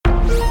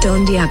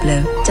Don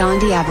Diablo. Don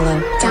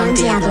Diablo. Don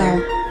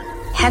Diablo.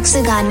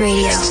 Hexagon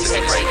Radio.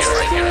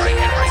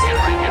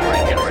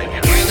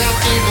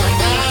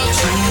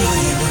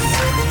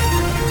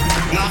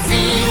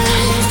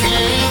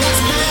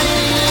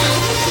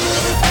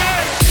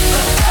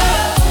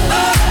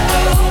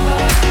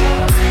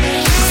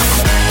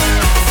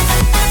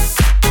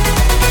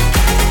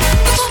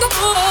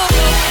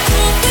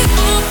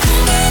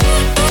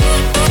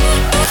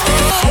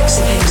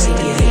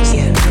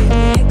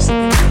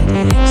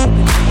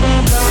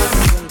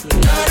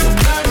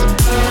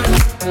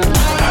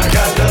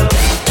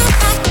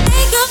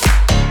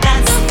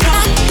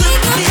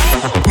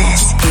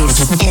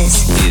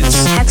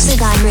 Is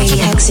Hexagon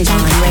Radio. Hexagon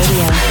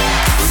Radio.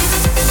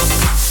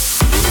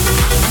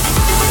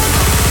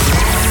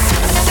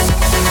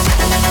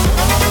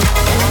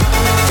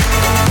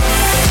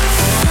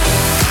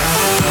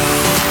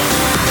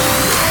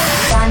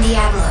 Don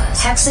Diablo.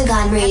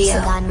 Hexagon Radio.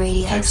 Hexagon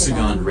Radio.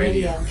 Hexagon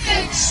Radio.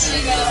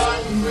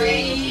 Hexagon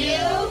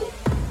Radio.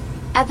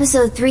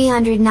 Episode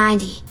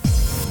 390.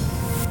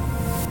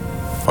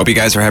 Hope you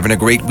guys are having a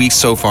great week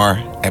so far.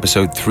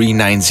 Episode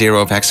 390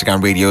 of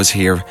Hexagon Radio is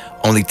here.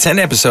 Only 10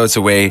 episodes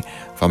away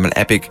from an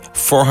epic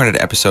 400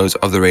 episodes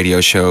of the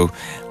radio show.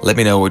 Let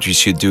me know what you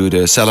should do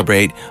to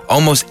celebrate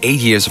almost 8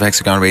 years of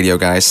Hexagon Radio,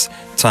 guys.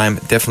 Time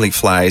definitely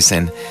flies.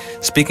 And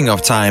speaking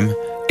of time,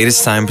 it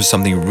is time for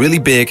something really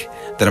big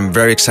that I'm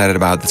very excited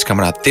about that's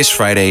coming out this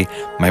Friday.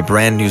 My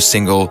brand new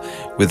single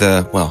with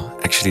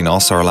actually an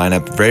all-star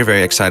lineup. Very,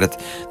 very excited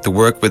to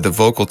work with the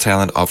vocal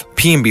talent of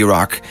P&B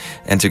Rock.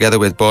 And together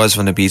with Boaz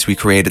van der Beats, we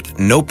created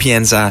No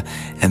Piensa.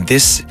 And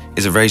this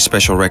is a very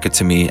special record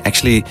to me.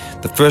 Actually,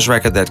 the first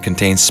record that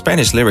contains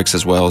Spanish lyrics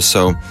as well.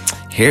 So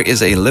here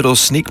is a little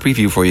sneak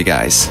preview for you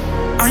guys.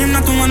 I am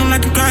not the one who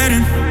like you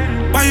guiding.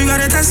 Why you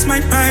gotta test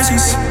my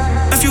patience?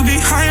 Left you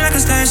behind like a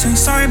station.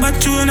 Sorry,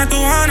 but you are not the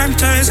one I'm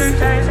chasing.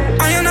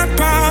 I am not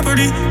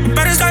property. You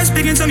better start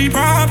speaking to me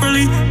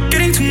properly.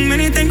 Getting too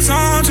many things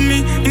on to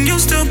me, and you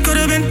still could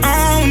have been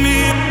on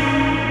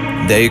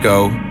me. There you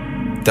go.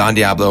 Don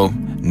Diablo,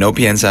 No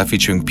Piensa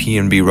featuring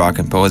P&B Rock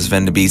and Boaz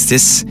van der Beats.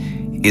 This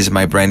is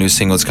my brand new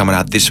single. It's coming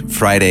out this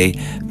Friday.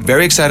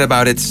 Very excited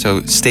about it,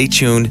 so stay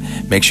tuned.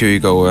 Make sure you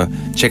go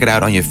check it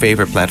out on your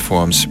favorite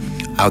platforms.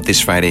 Out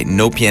this Friday,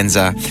 No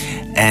Piensa.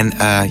 And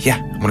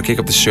I'm gonna kick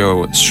up the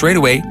show straight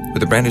away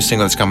with a brand new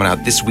single that's coming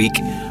out this week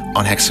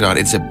on Hexagon.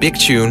 It's a big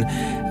tune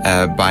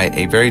by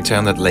a very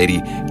talented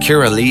lady.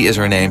 Kira Lee is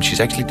her name.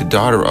 She's actually the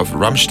daughter of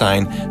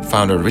Rammstein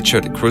founder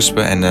Richard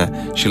Kruspe, and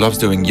she loves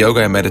doing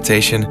yoga and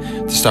meditation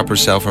to stop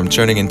herself from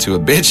turning into a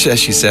bitch, as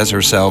she says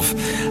herself.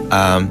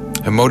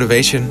 Her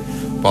motivation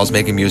whilst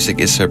making music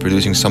is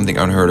producing something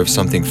unheard of,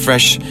 something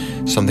fresh,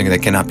 something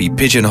that cannot be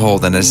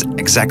pigeonholed, and that's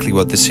exactly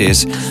what this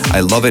is. I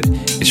love it.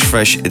 It's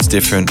fresh, it's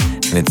different,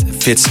 and it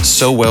fits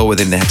so well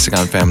within the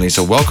Hexagon family.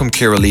 So welcome,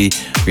 Kira Lee.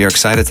 We are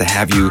excited to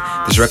have you.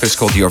 This record is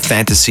called Your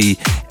Fantasy,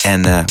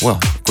 and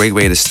great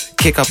way to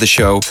kick off the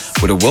show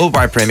with a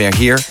worldwide premiere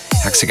here,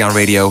 Hexagon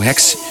Radio.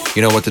 Hex,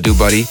 you know what to do,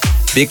 buddy.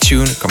 Big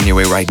tune coming your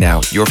way right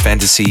now. Your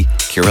Fantasy,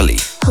 Kira Lee.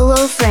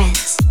 Hello,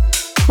 friends.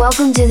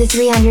 Welcome to the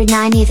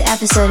 390th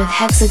episode of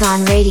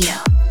Hexagon Radio.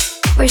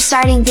 We're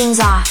starting things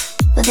off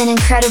with an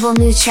incredible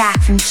new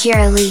track from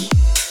Kira Lee.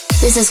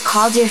 This is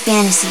called Your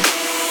Fantasy.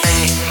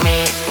 Make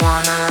me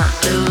wanna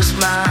lose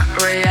my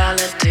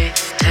reality.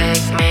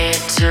 Take me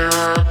to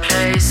a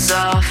place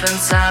of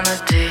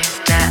insanity.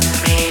 Let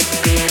me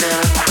be the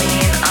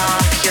queen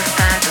of your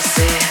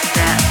fantasy.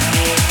 Let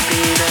me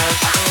be the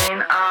queen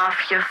of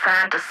your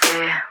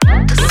fantasy.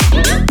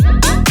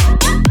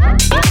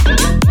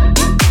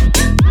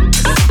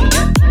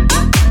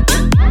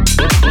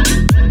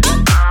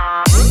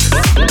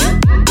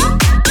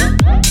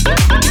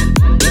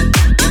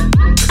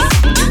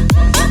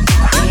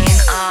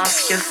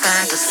 Your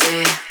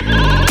fantasy.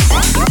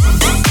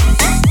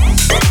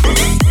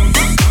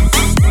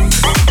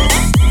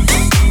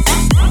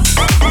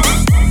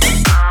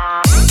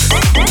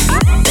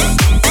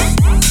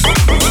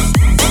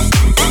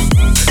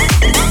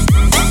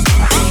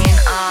 Queen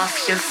of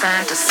your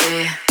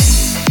fantasy.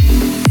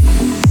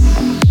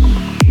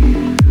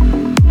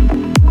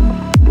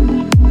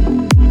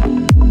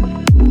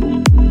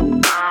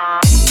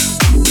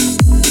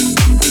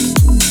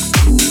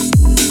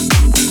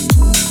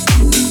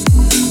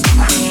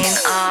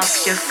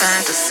 Your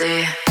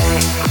fantasy.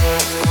 Make me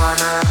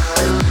wanna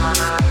lose.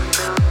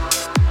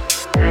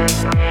 Take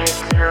me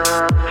to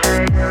a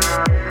place.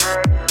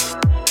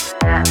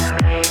 Let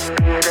me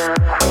be the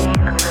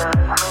queen.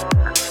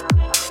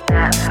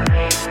 Let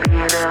me be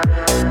the.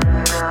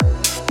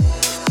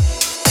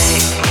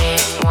 Make me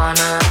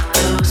wanna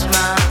lose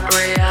my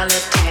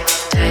reality.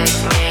 Take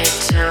me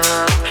to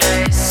a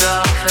place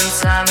of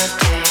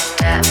insanity.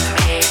 Let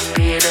me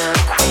be the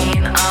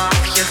queen of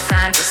your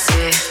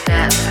fantasy.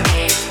 Let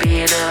me be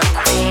the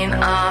queen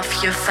of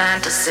your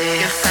fantasy,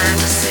 your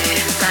fantasy,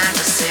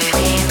 fantasy,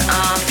 queen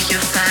of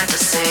your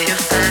fantasy, your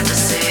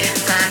fantasy,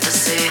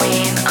 fantasy,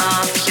 queen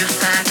of your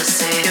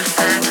fantasy, your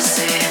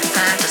fantasy,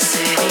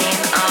 fantasy,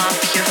 queen of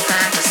your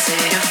fantasy,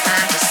 your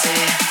fantasy,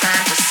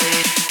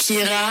 fantasy.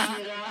 Kira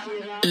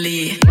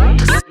Lee.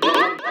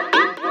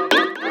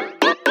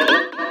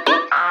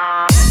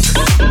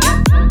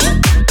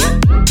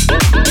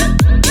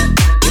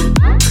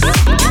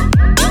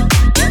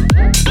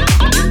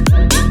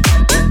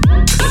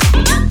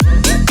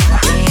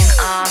 Queen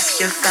of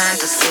your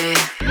fantasy.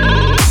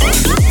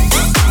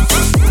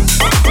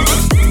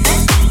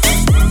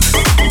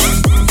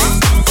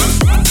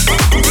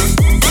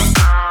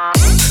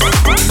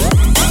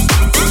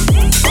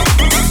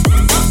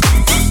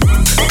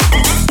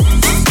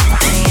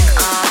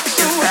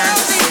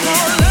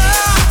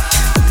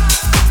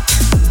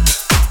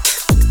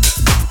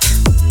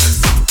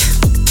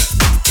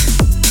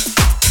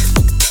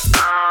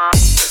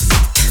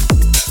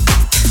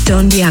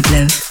 Don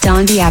Diablo,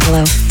 Don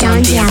Diablo,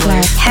 Don Diablo,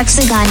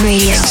 Hexagon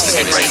Radio.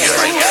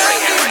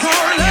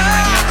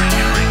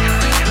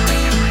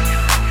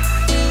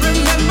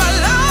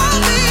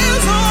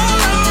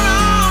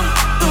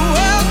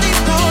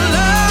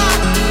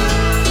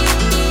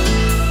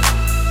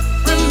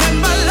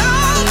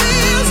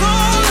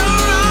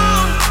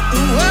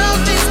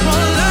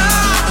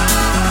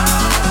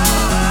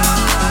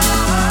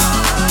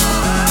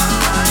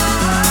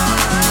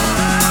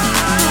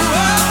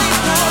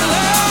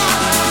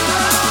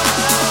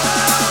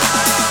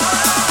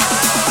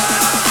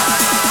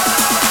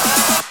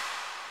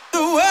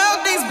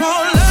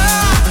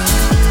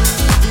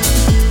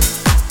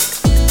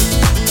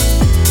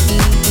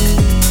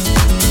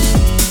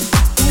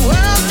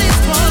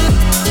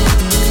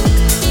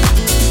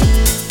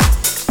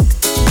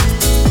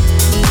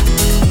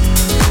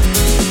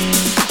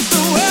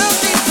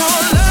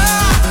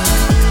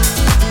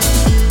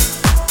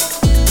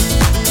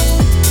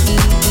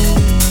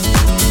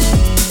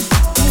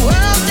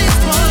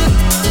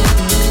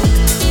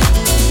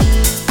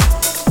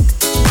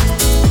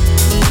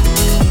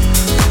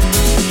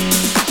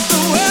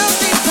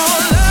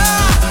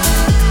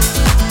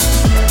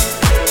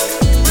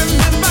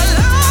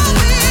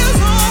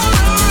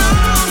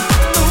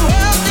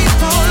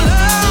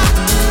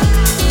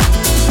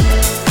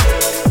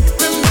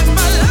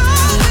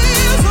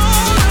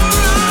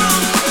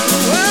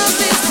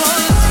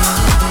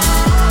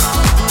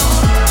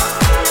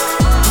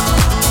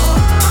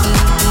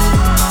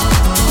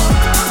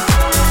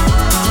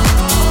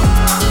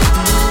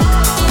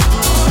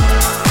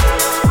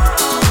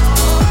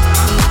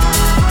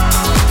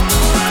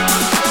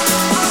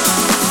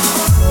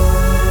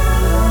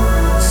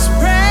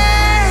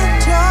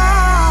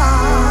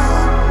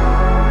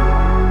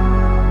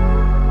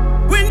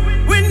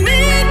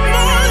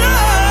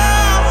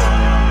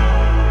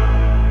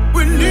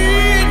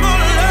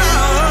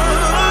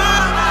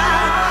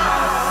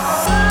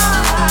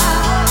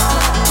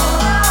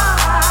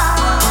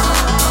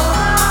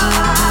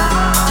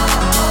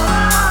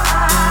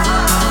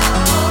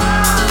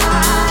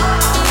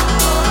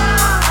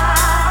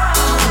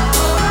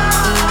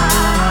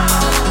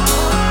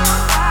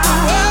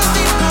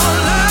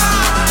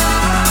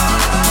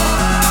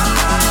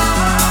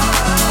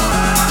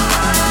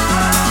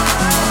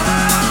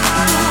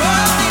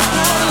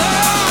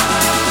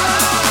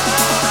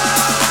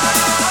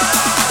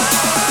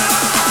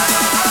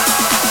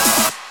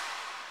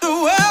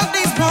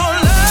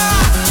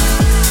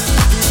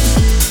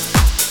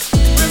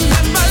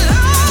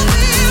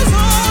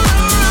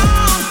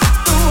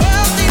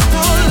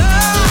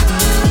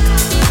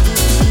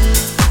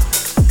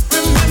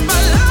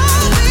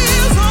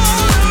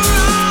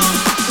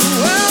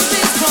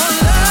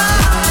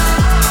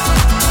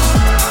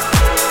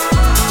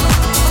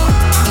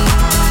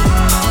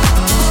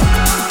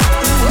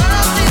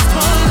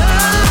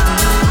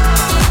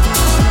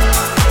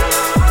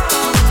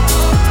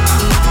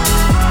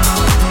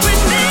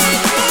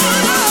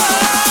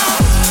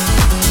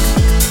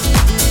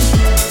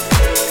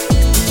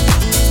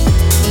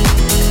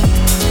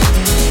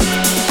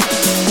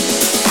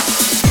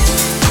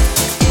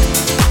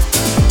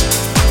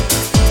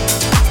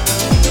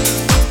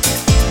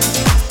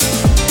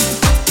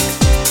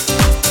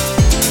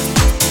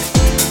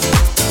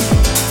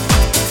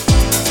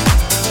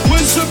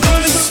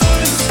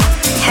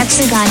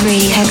 Hexagon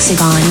Radio.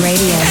 Hexagon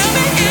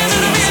Radio.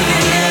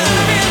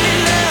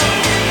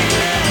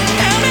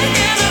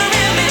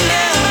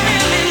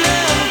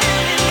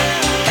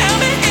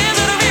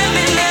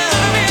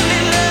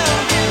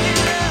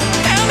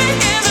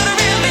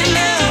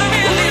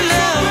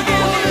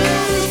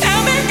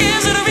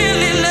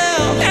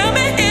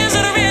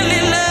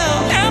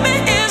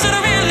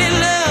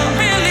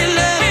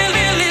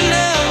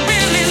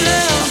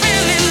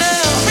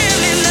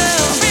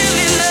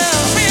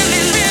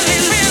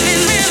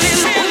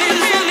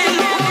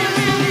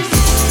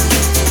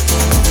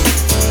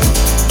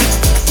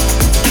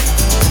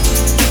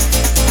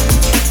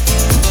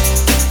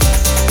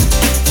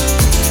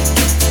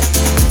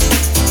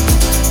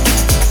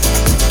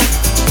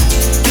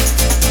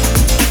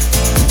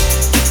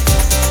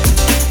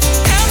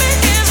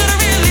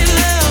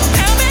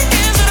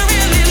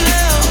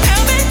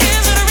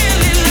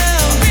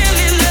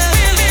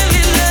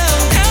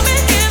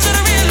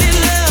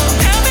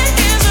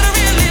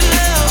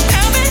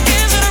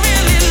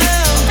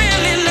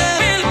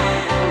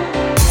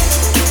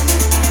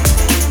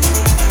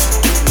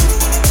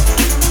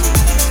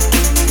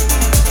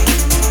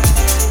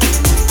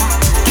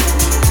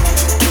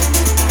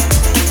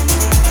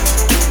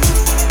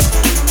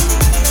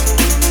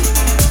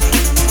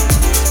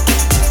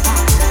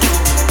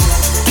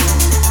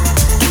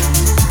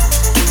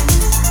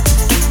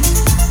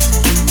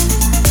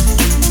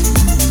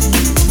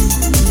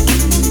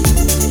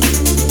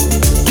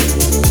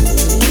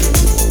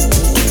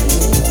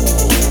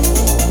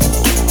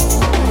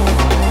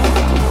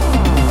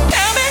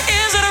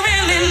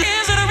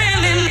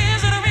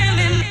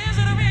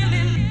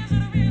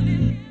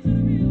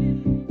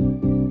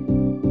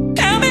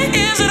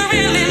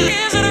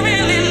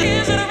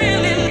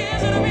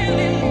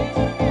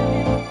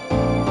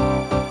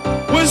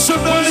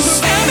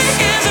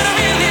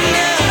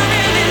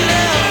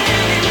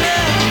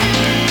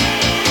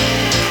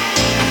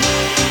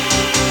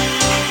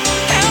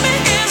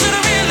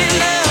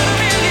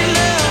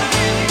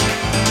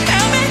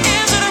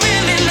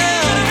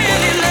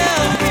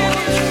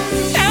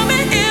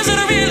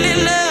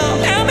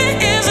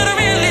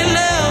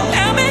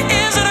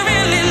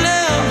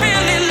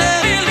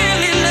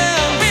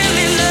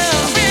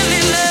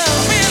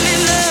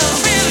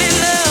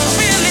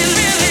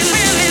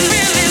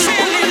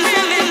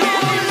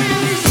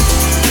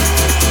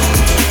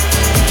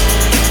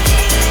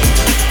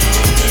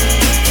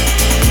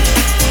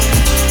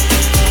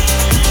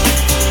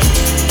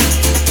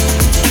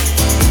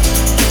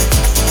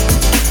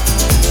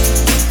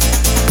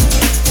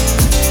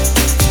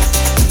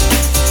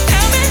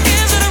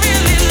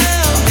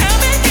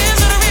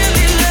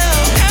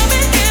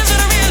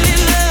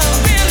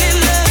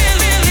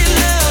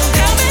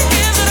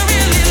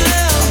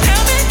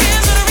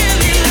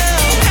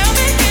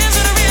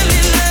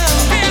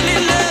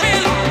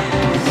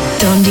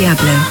 Don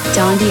Diablo.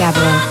 Don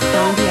Diablo.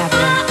 Don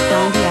Diablo.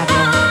 Don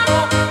Diablo.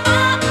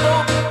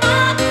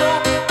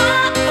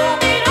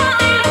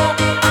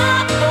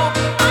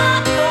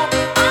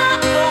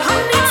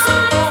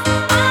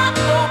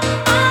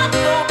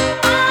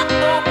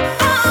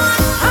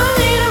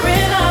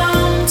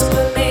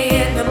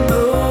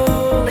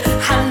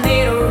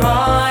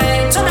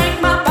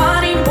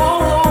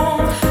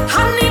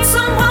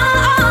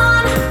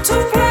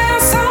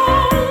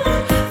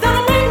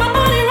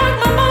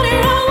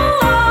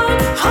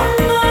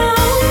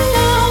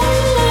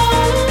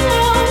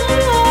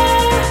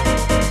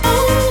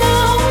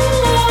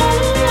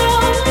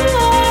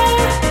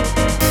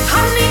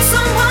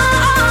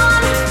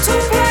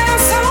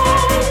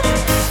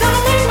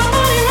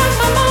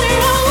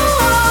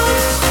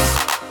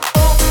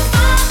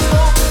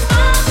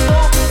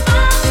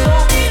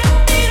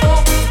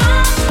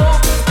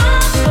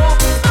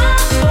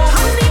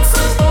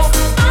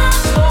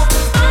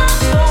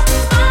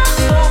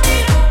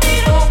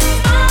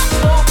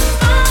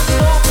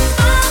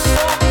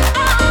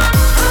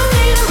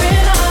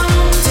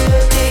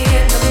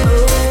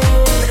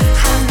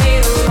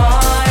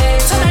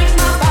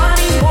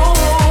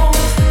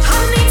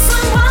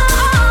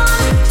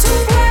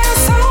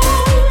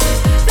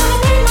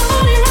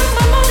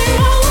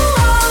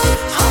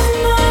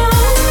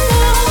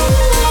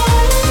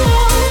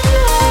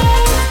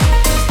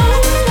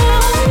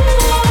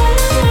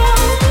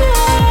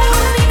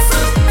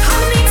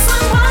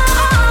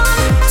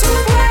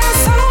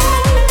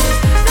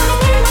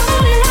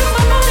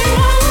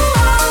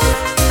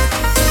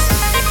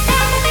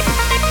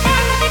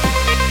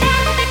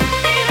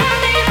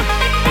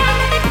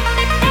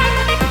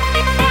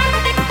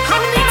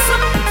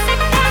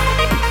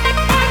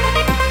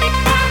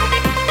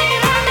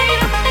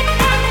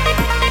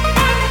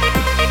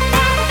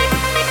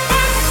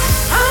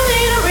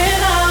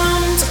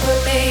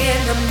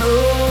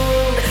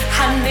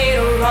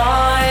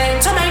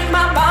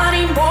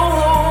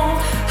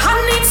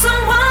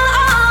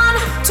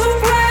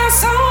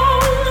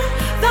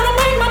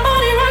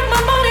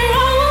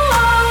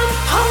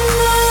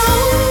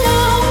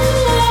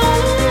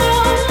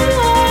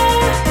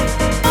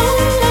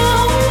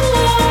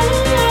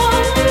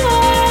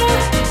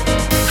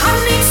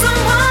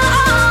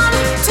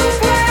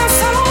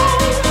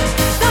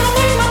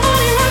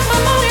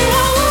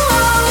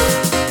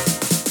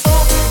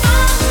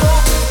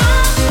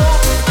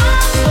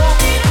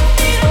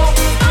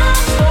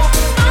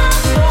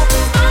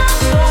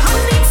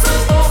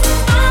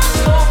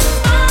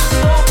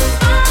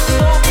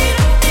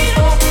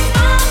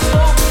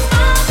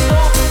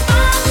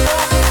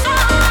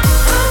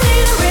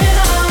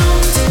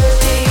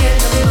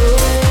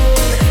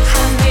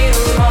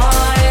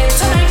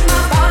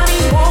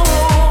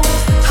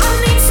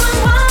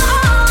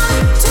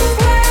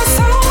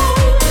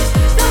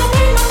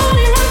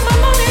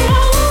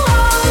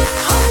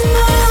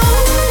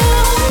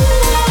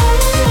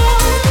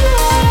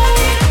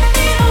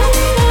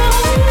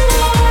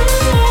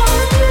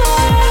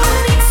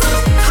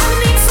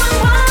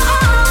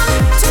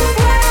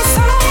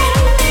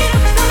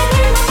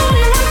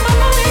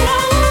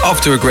 Off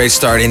to a great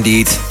start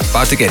indeed.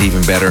 About to get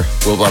even better.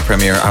 Worldwide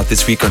premiere out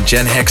this week on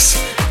Gen Hex.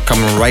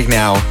 Coming right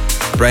now.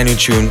 Brand new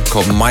tune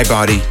called My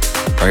Body.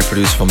 Very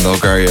produced from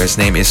Bulgaria. His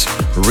name is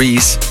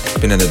Reese.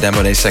 Been in the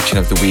demo day section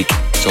of the week.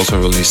 He's also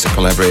released a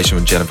collaboration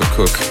with Jennifer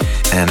Cook.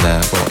 And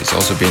he's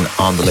also been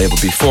on the label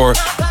before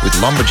with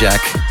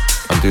Lumberjack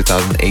on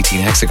 2018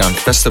 Hexagon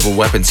Festival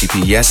Weapons EP.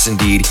 Yes,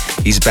 indeed.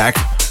 He's back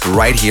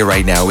right here,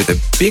 right now with a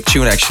big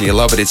tune actually. I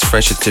love it. It's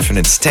fresh, it's different,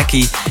 it's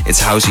techie,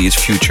 it's housey, it's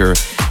future.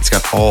 It's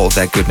got all of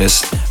that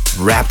goodness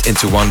wrapped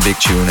into one big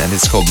tune, and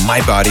it's called My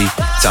Body.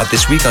 It's out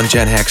this week on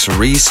Gen Hex.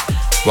 Reese,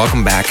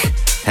 welcome back.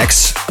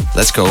 Hex,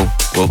 let's go.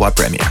 Worldwide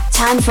premiere.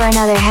 Time for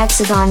another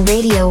Hexagon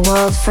Radio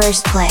World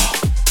First Play.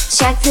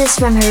 Check this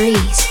from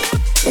Haris.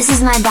 This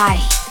is My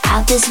Body,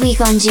 out this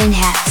week on Gen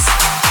Hex.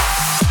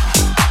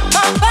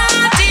 My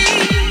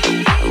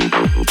body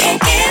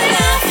can't get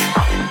enough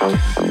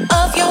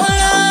of your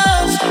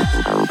love,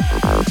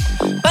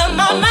 but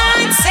my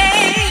mind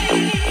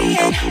saying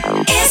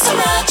it's too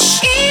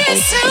much,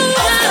 it's too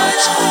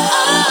much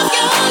of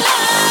your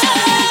love.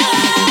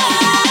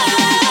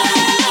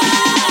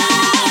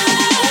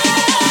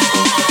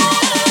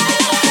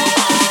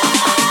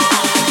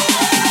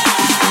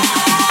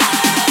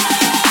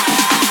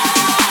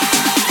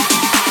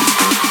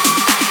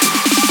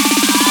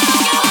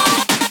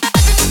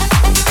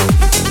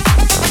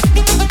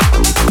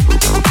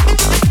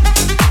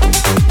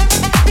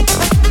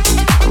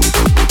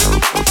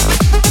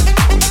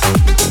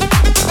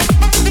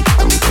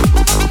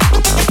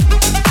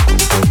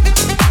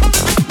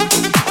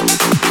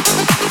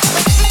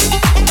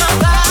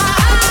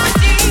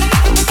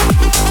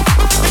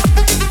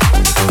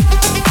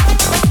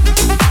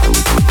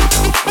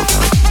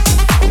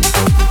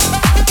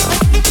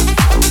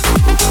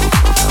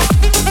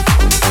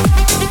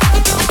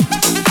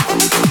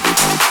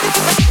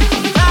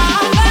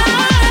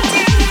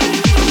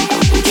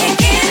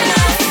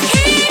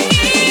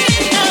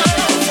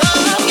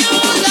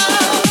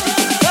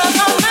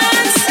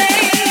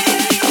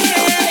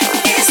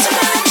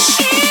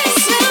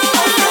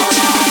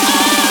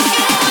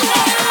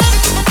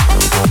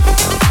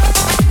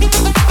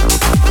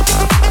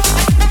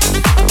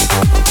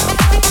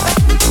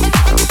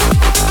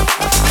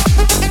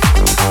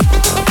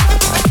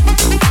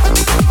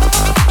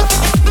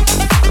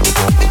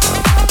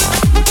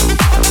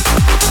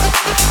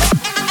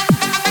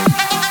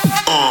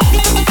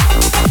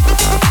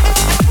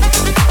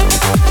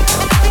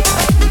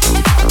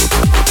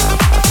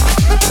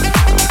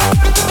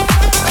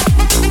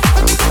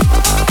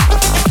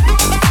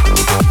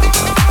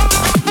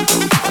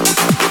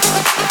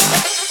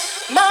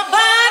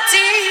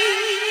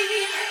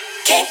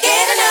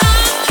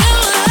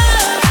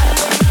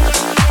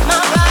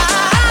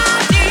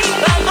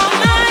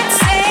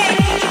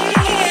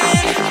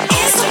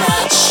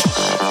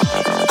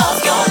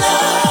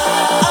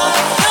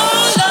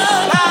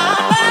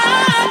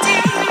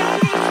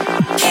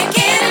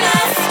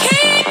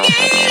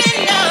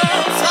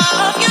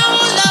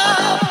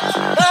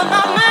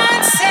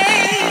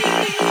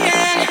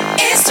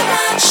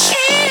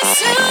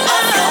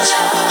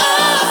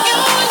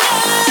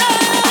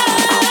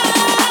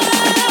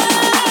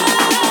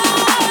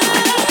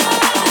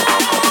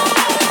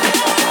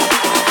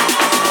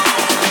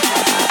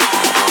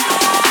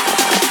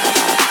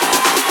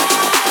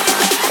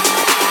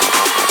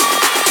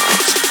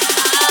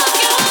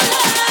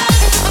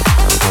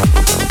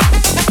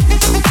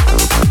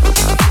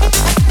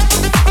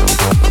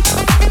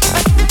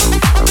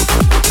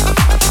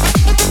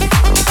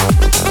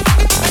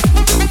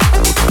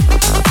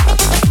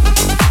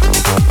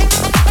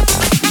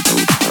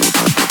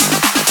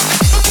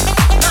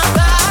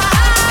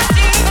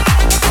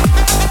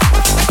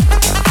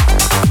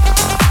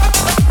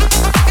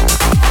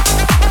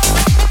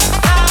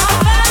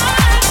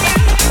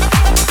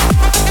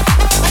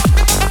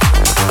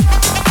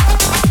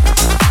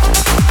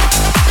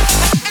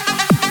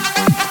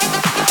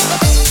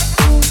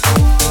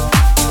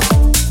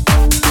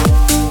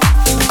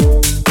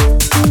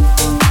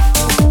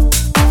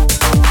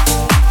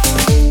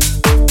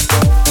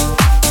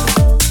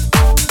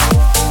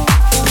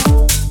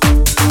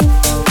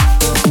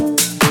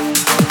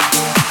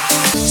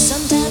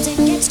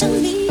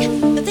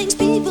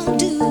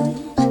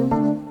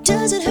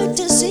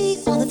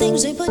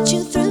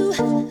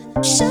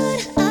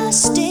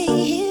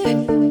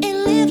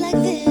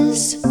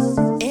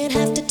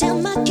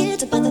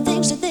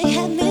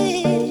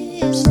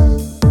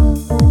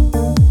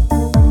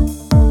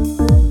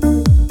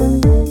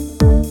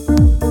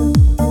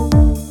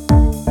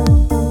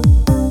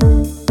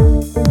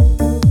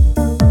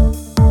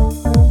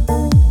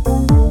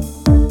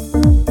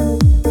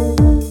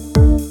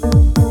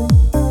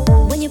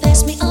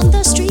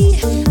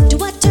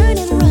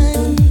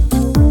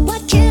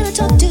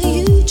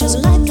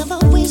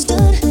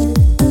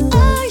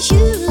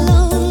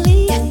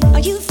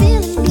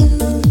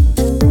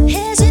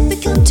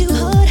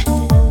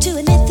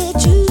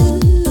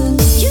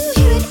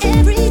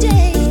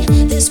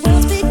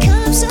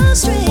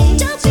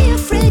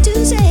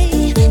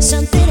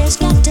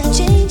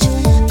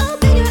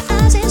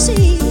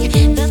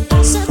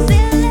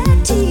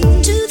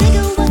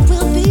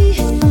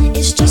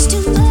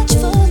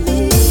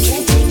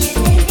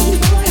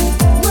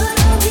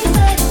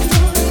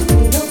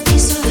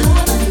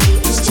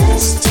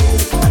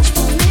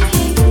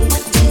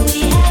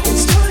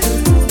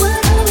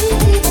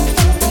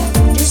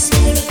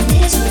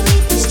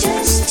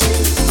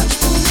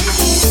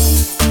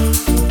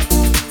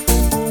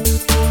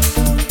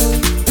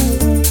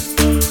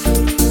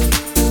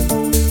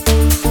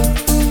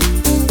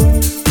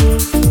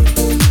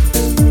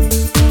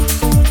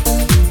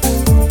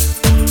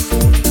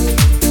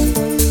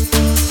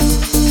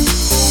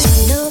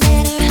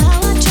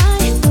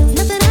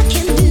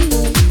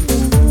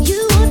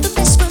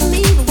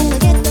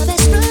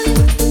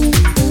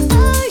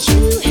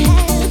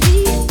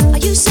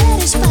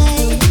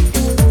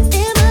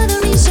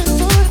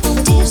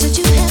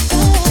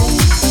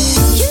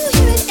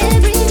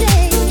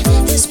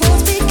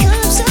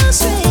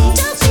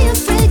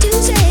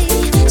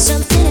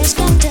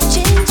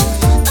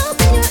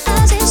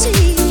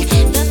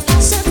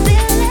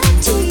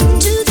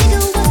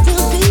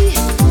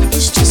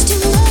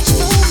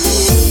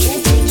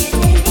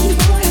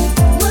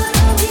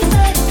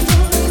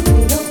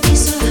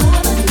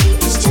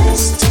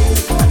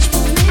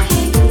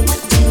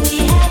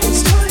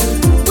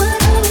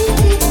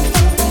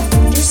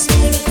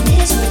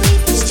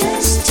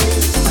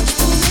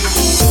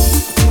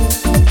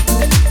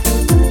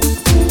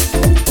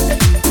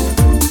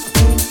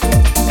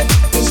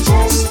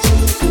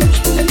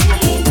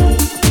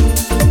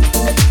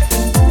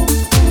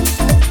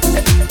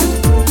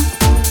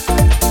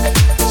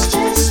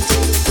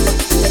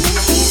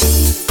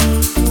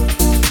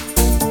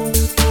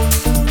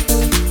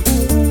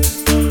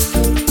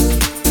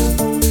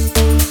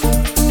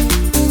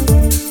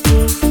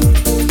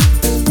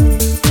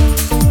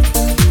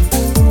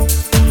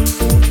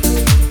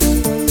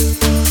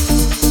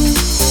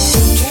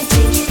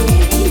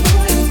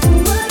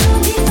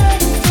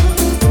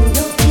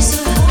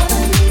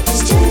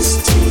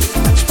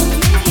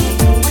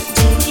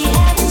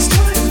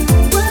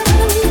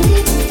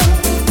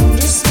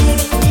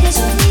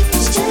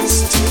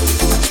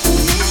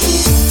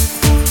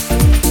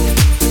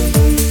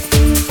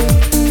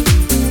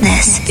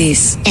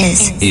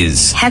 This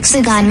is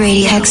Hexagon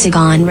Radio.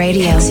 Hexagon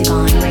Radio.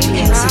 Hexagon Radio.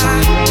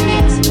 Hexagon Radio.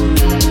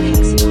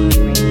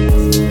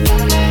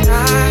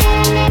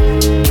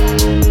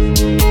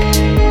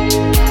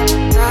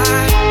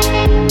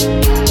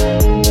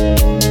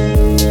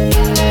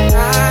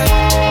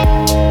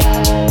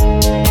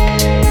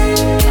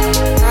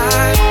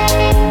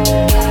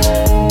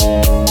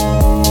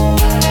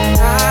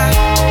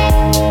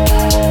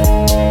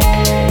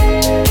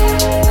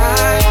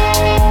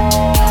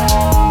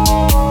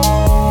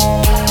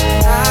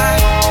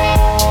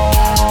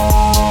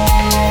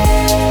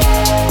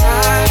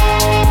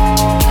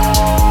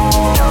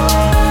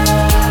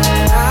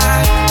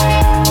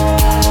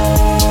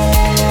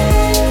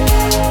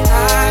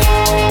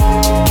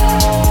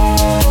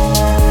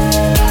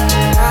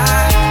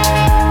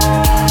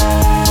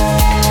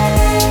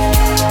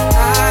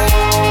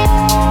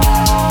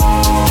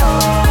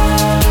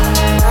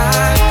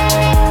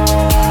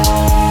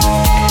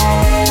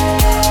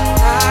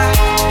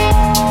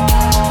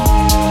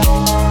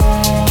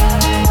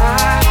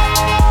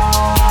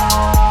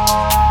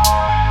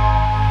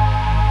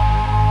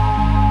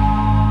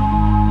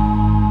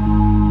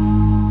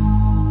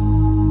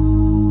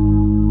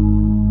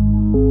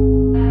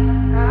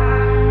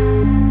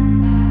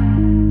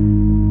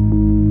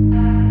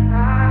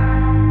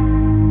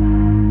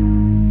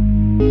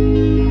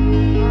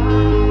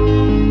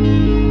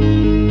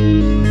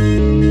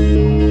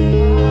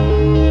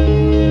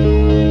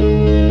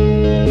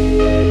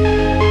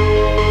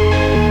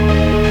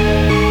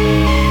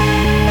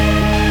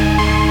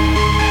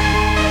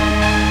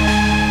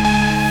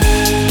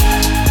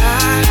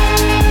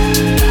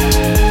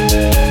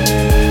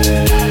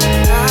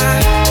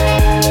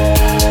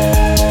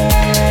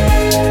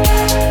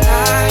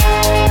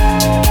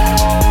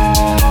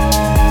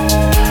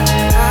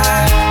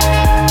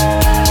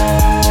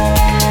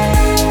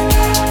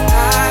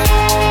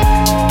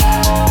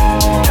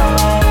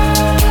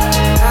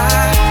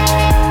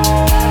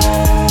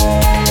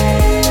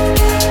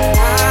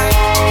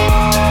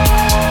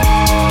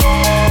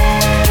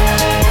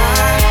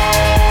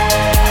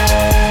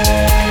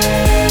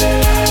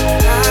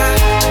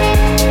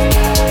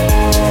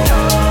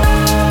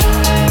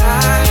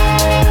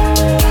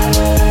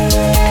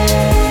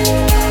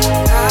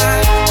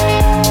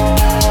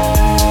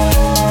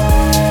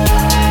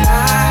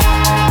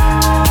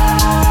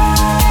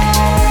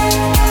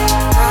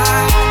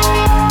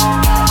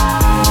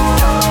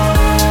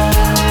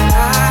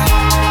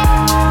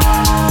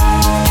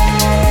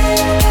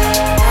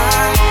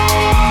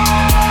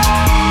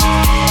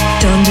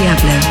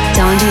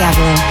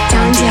 Diablo.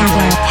 Don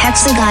Diablo.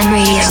 Hexagon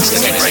Radio.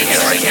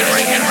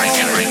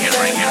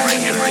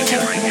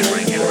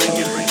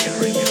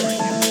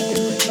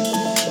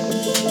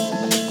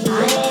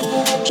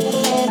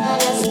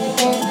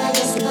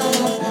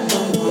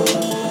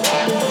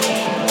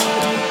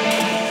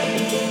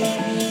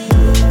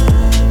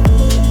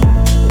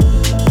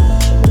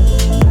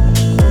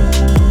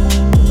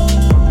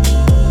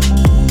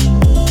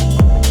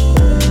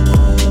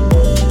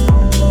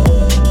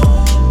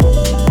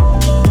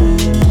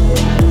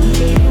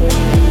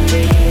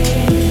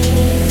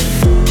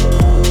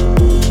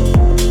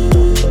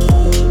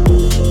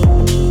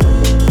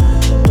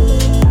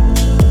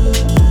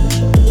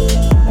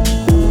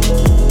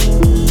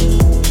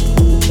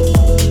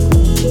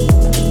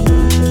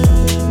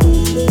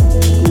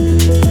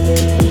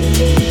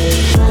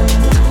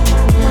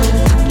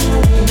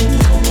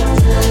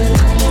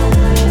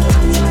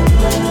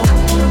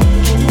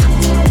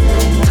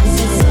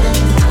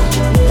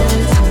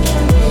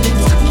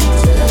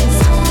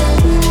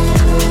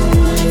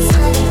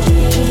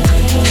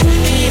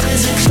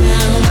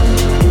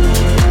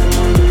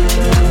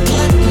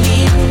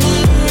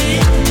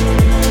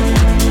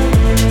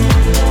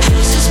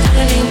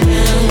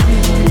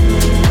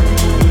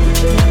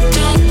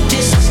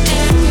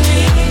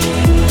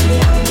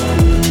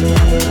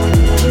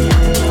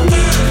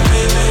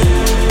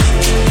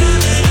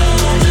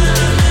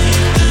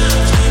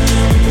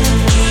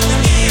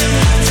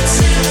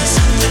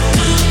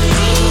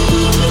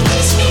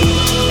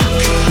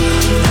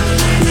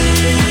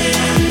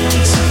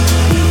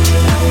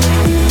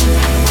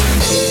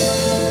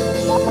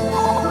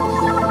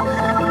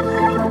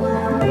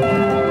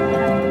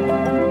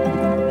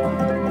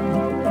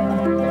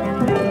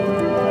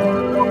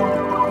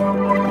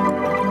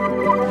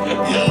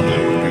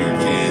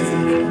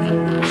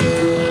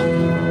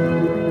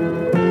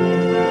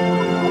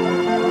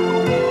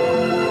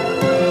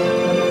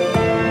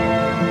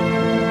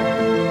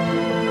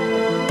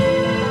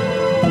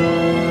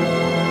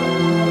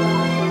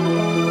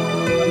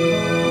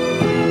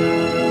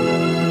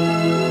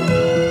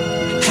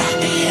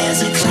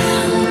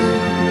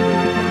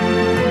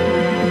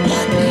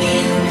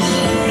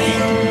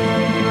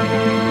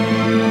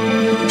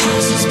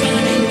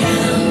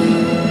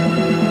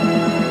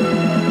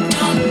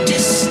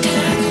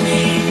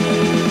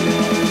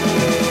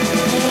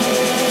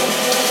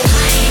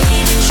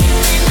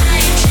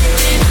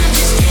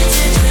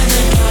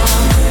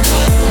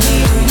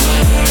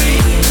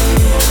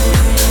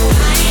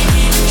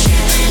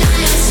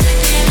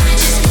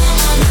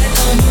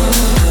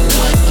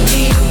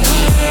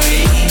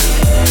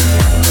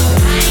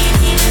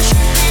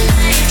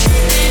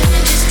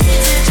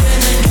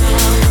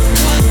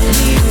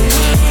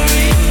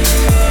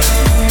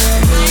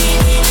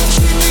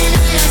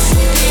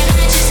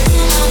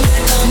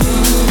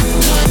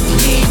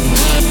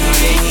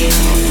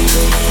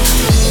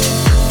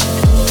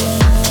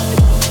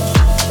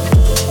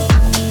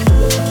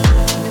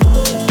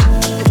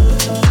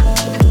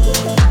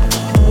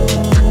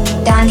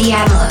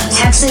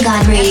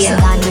 Hexagon Radio.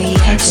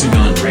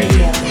 Hexagon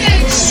Radio.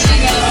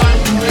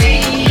 Hexagon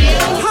Radio.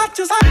 Hot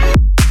just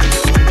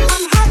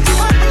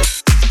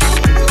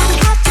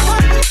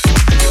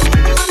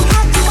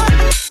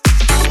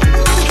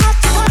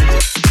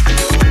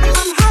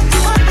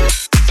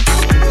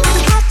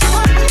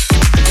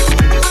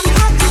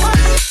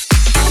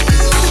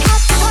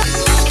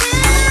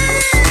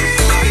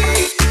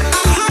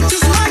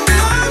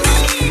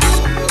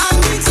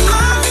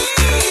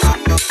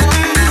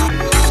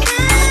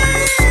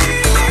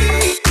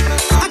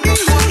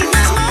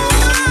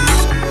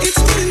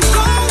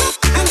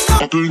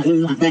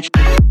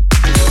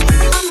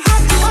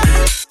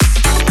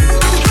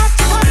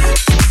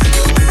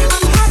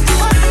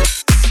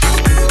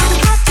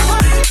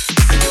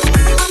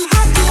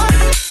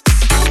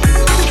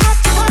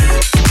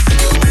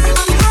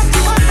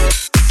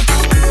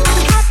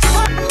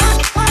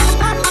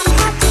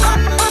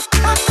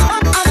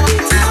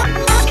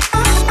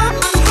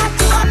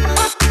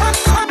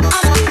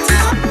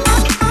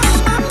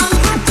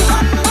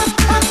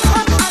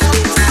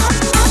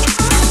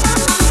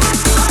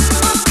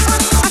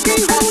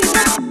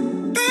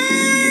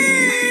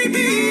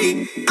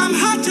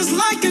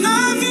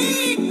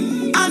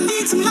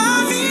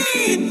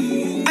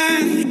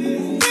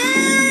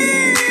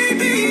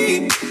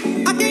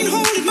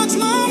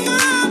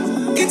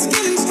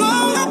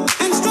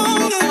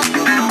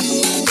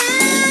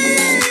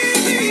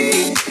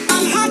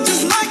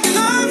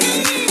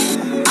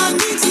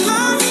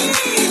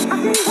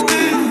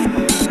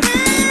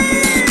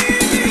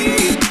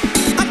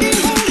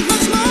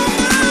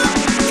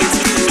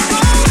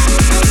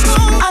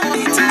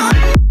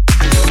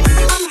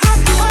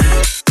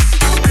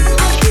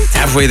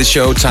the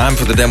show, time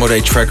for the demo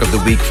day track of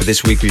the week. For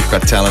this week, we've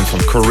got talent from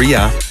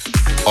Korea.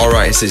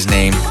 Aura is his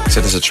name. So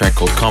there's a track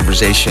called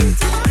Conversation.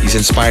 He's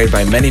inspired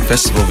by many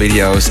festival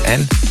videos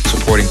and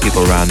supporting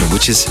people around him,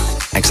 which is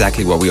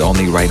exactly what we all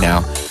need right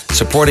now.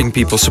 Supporting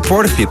people,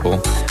 supportive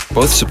people,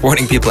 both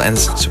supporting people and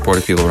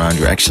supportive people around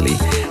you, actually.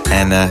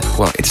 And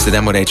well, it's the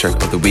demo day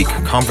track of the week,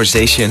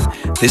 Conversation.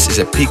 This is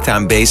a peak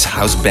time bass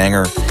house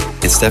banger.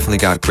 It's definitely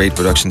got great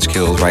production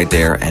skills right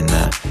there. And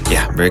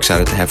yeah, I'm very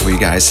excited to have for you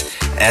guys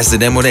as the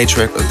demo day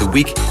track of the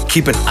week.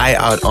 Keep an eye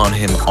out on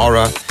him,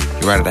 Aura.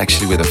 You write it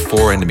actually with a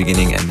 4 in the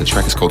beginning, and the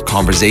track is called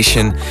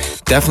Conversation.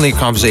 Definitely a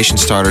conversation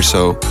starter,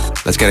 so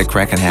let's get it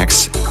cracking,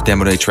 hacks.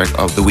 Demo day track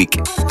of the week.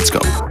 Let's go.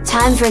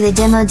 Time for the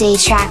demo day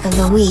track of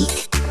the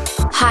week.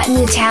 Hot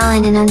new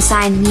talent and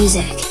unsigned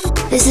music.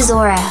 This is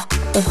Aura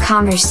with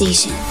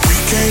Conversation. We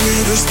came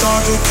here to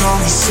start a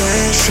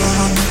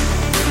conversation.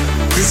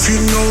 If you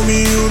know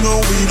me, you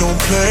know we don't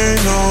play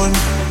none.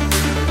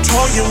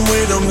 Toying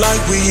with them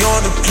like we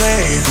on the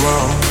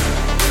playground.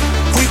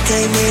 We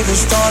came here to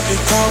start the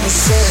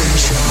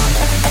conversation.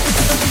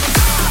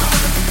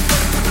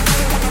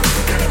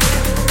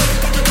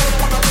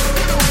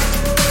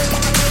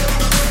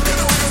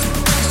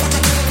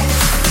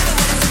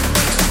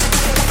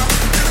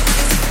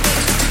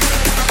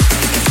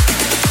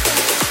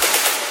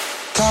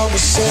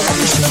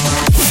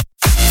 Conversation.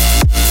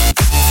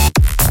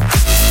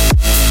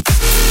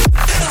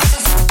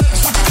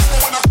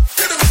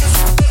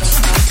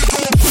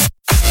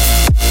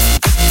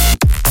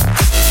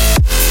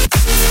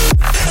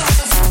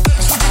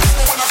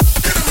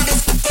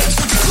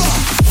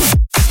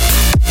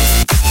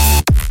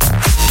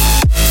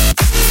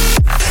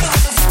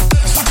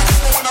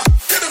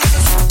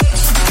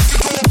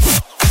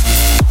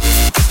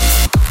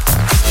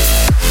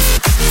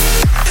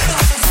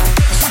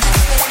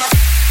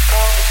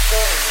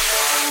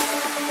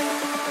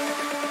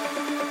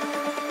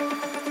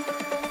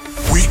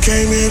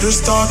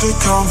 Start a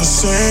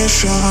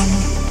conversation.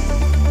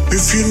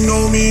 If you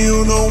know me,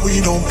 you know we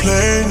don't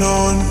play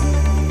none.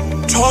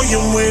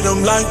 Toying with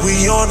them like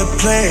we on the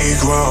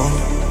playground.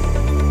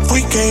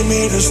 We came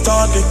here to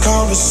start the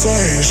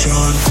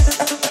conversation.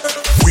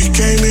 We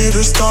came here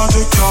to start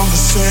a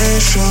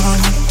conversation.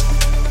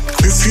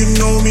 If you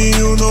know me,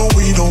 you know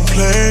we don't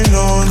play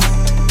none.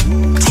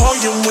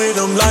 Toying with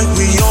them like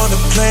we on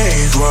the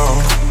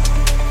playground.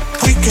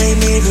 We came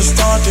here to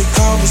start the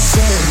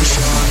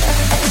conversation.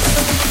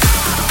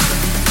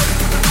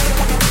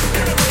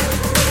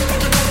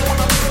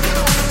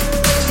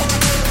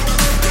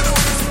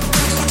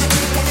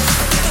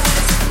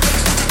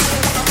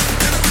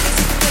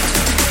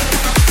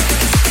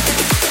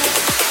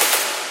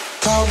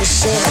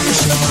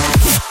 Conversation.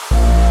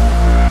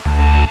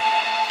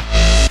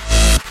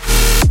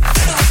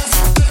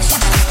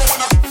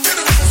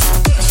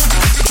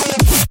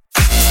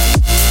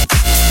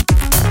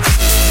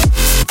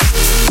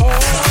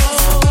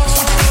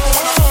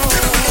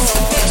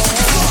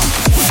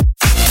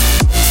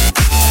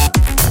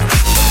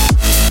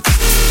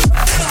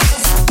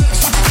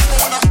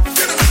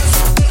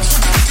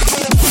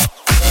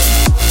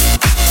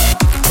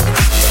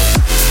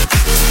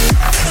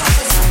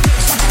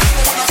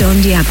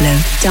 Don Diablo.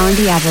 Don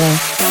Diablo.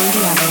 Don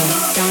Diablo.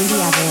 Don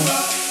Diablo.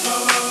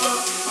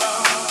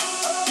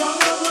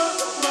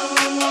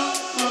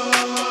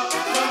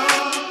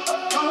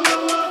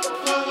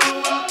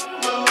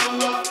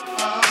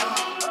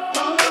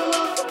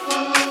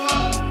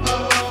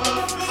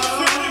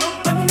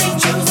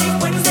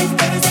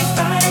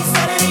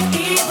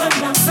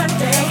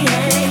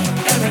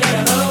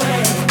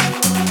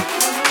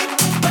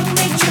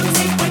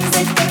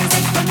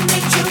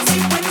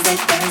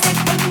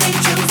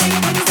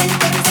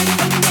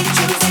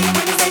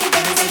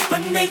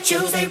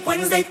 Tuesday,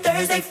 Wednesday,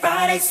 Thursday,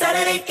 Friday,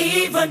 Saturday,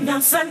 even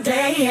on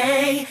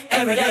Sunday,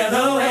 every day of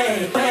the way,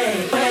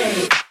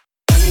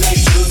 Monday,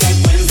 Tuesday,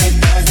 Wednesday,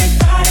 Thursday,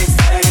 Friday,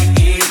 Saturday,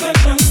 even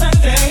on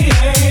Sunday,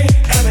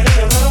 every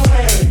day of the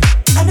way.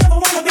 I never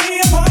wanna be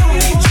a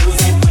Monday,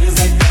 Tuesday,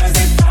 Wednesday,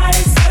 Thursday,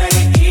 Friday,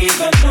 Saturday,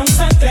 even on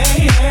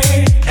Sunday,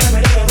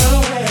 every day of the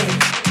way.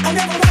 I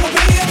never wanna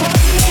be a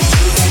Monday,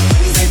 Tuesday,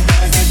 Wednesday,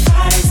 Thursday,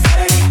 Friday,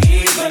 Saturday,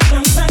 even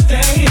on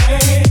Sunday,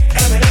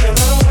 every day of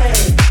the way.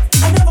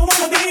 I never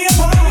wanna be a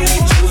Monday,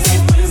 Tuesday,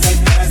 Wednesday,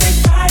 Thursday,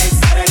 Friday,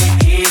 Saturday,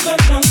 even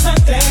on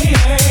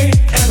Sunday.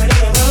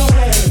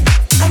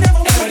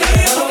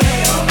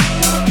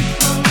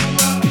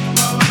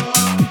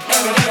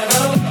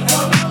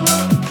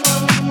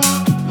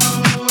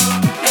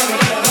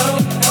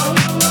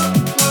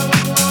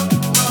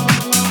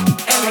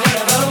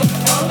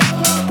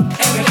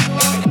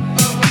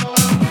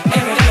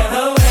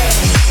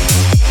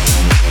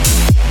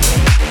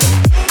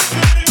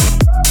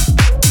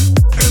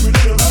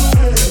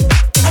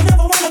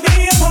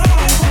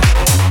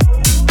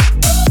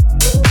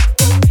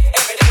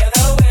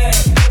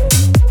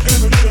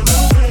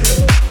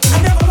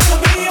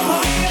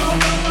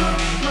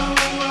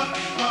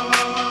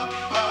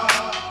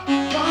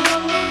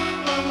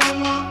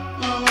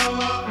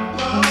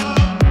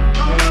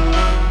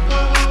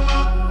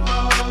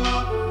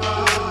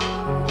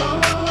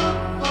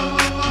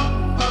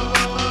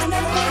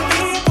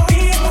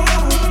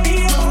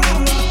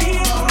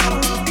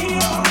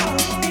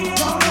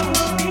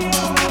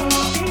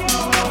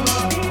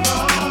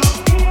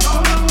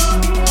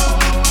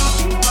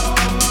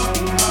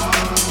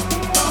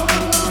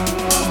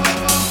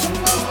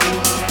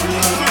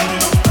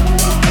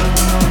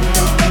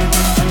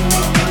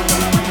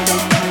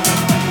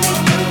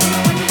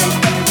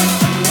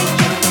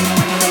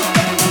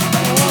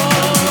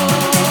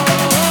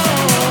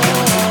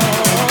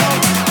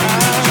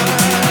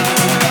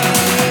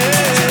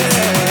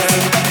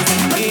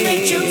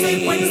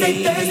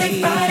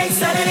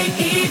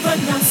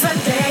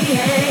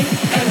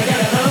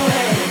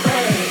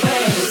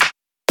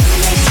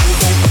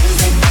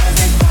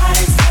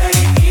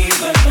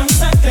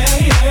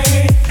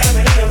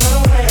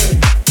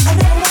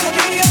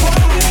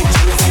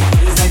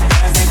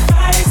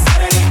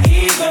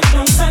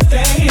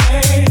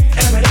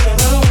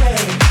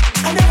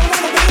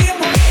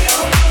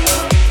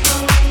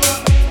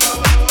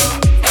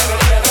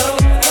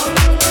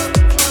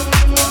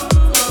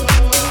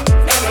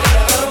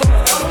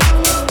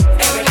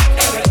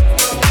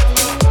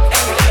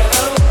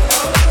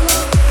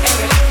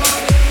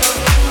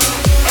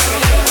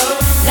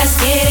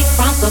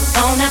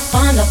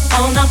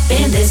 up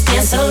in this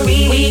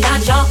dancery. We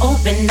got y'all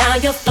open, now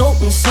you're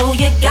floating, so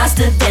you got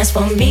to dance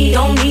for me.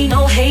 Don't need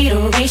no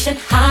hateration,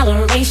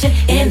 holleration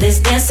in this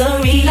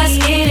dancery. Let's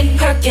get it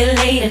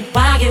percolating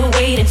while you're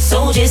waiting,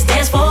 so just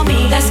dance for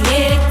me. Let's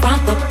get it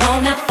crunk up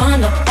on that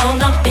fun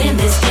up in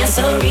this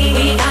dancery.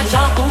 We got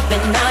y'all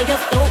open, now you're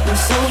floating,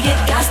 so you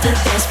got to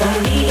dance for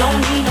me.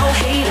 Don't need no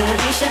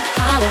hateration,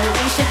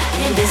 holleration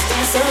in this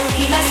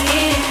dancery. Let's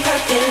get it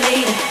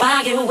percolating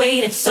while you're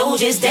waiting, so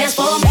just dance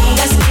for me.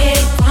 Let's get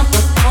it crunk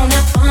up on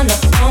that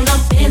fun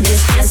up in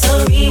this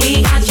dancery.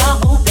 We got y'all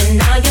open,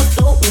 now you're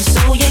floating,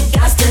 so you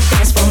got to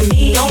dance for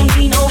me. Don't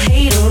need no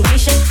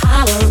hateration,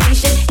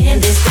 holleration in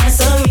this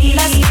dancery.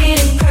 Let's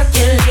get it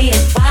percolating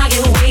while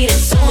you're waiting,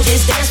 so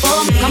just dance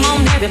for me. Come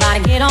on,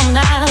 everybody, get on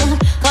down,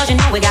 cause you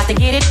know we got to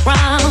get it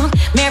wrong.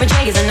 Mary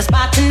J is in the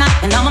spot tonight,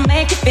 and I'ma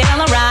make you feel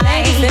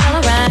alright.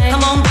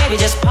 Come on, baby,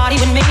 just party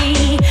with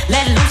me.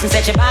 Let loose and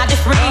set your body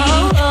free.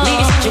 Leave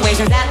your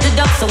situations at the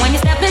door, so when you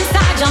step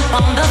inside, jump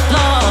on the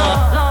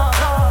floor.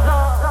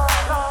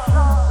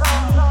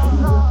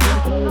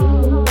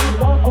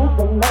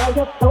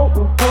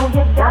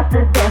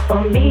 To dance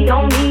for me,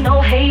 don't need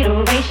no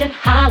hateration,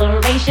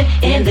 holleration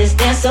in this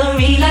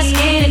dancery. Let's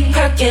get it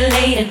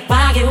percolating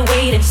while you're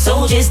waiting,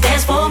 so just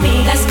dance for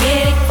me. Let's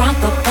get it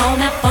crunk up on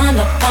that fun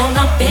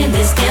up in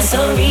this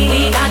dancery.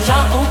 We got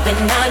y'all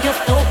open, now you're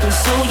floating,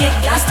 so you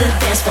got to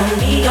dance for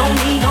me. Don't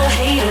need no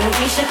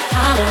hateration,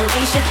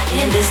 holleration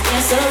in this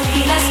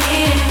dancery. Let's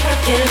get it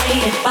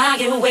percolating while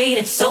you're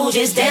waiting, so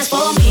just dance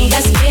for me.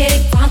 Let's get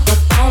it crunk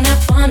up on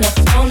that fun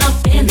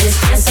up in this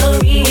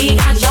dancery. We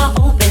got y'all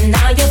open,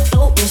 now you're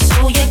floating,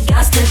 so you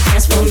got to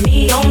dance for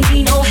me. Don't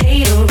need no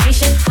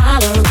hateration,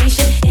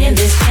 holleration in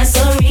this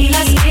dancery.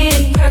 Let's get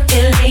it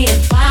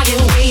percolating while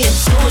you're waiting,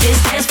 so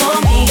just dance for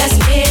me. Let's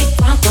get it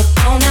crunk up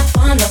on that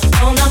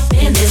fun up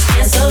in this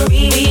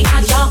dancery. We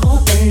got y'all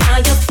open, now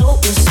you're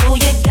floating, so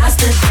you got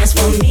to dance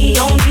for me.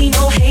 Don't need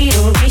no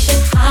hateration,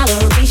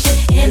 holleration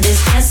in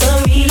this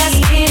dancery. Let's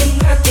get it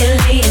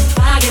percolating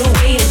while you're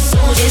waiting, so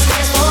just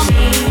dance for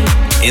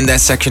me. In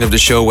that section of the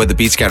show where the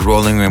beats get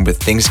rolling and where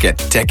things get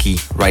techie,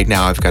 right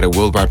now I've got a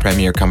worldwide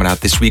premiere coming out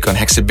this week on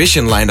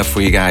Hexhibition lined up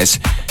for you guys.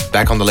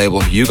 Back on the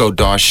label, Hugo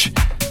Dosh.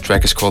 The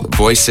track is called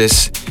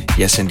Voices.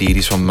 Yes, indeed,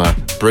 he's from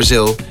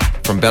Brazil,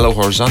 from Belo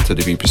Horizonte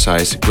to be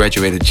precise.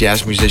 Graduated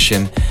jazz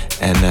musician,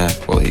 and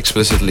he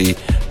explicitly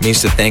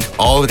means to thank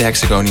all of the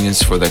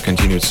Hexagonians for their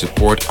continued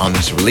support on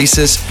his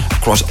releases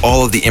across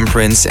all of the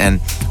imprints.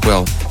 And,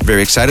 well,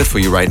 very excited for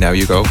you right now,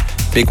 Hugo.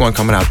 Big one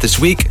coming out this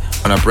week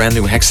on our brand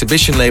new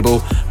Hexhibition label,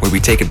 where we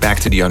take it back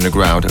to the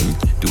underground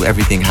and do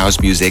everything house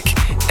music,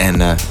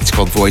 and it's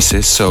called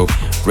Voices. So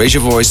raise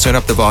your voice, turn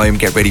up the volume,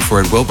 get ready for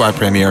it. Worldwide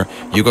premiere,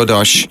 Hugo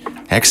Dosh,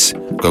 Hex,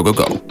 go, go,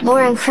 go.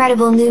 More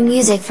incredible new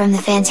music from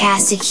the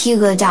fantastic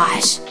Hugo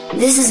Dosh.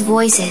 This is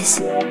Voices.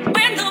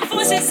 When the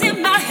voices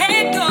in my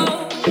head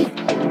go,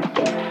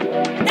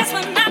 that's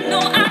when I know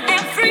I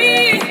am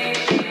free.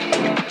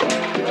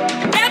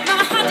 Let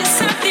my heart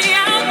decide the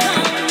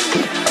outcome.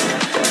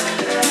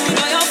 Put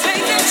all your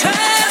faith and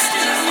trust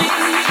in me.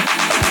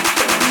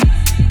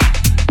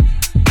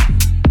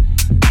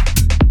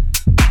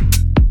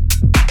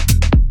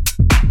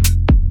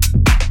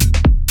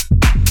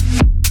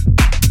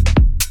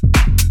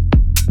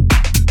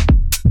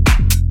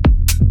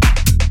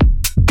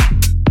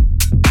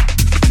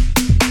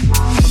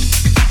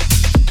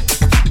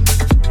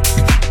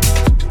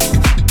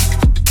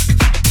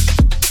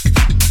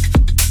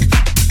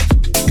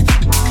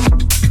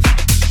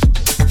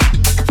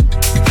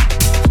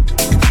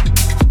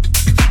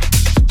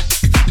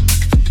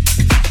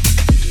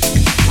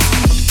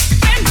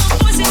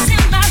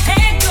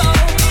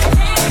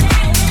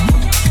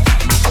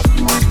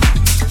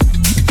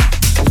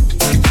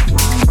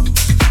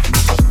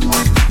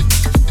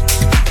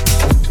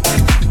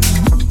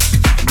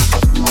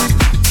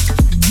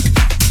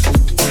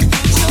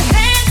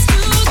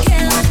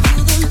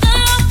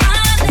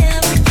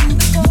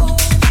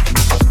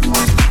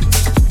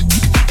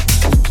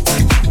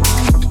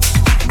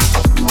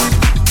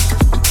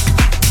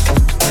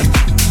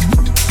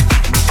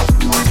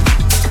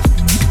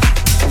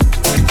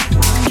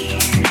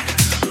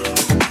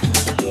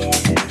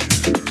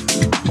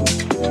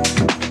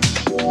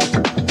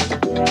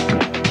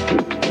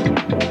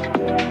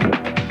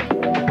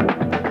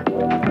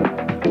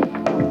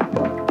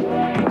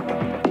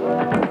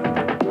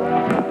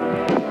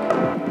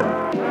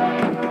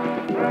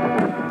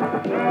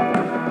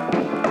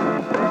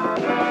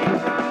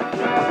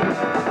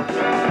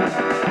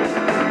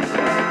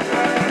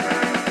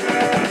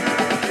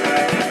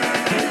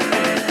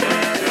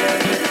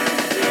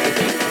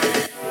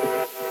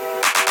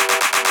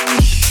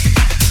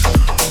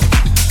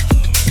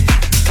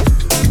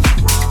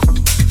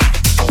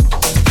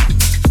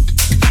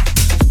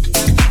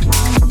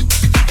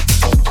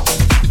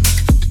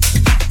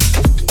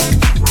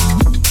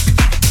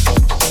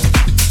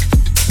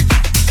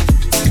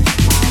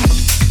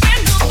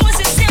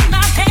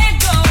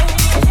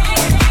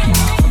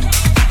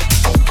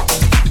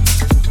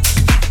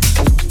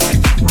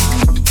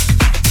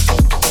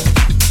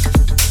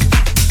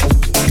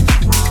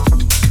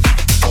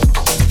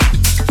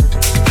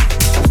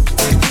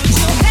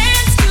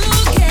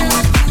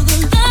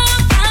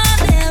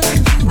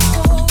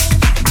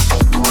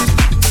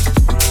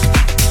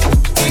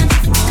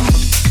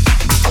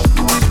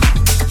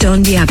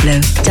 Don Diablo.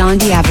 Don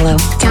Diablo.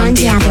 Don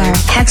Diablo.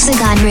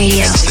 Hexagon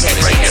Radio.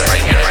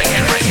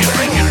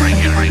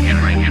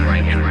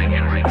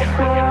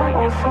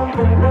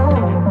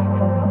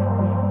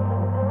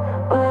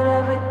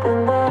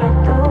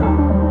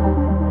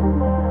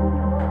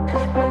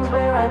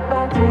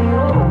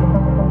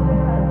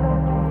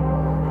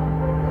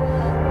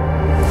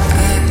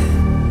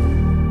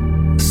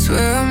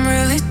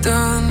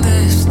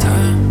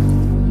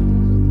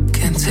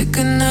 Take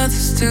another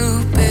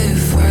stupid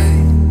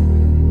fight.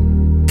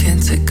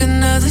 Can't take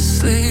another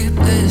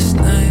sleepless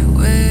night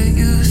where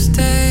you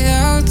stay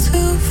out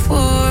till 4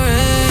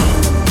 a.m.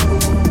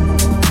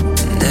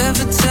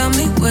 Never tell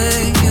me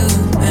where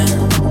you've been,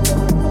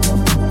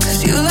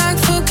 'cause you like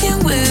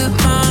fucking with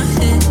my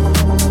head.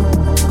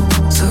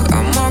 So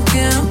I'm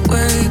walking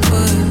away,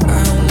 but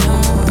I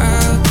know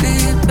I'll be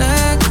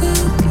back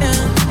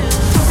again.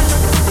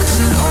 'Cause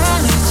it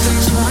only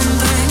takes one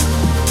thing.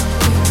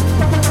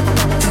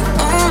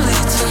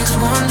 Takes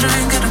one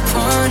drink at a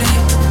party.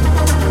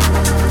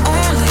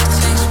 Only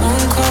takes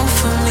one call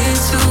for me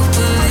to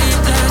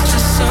believe that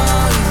you're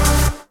sorry.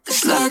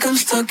 It's like I'm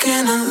stuck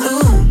in a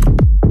loop.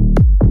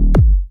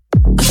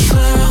 I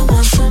swear I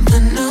want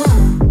something new,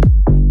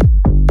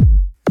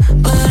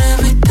 but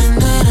everything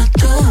that I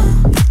do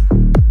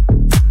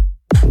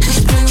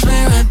just brings me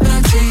right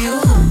back to you.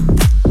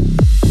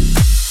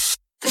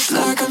 It's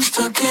like I'm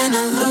stuck in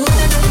a loop.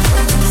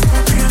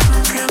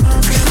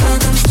 It's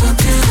like I'm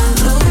stuck in a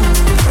loop.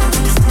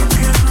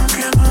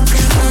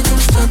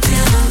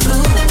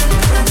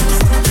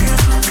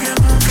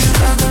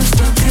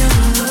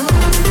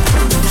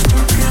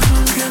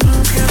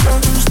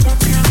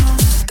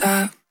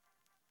 Stop.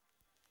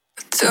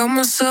 I tell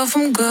myself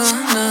I'm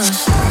gonna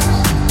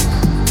stop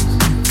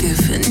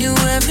giving you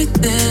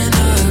everything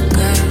I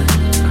got.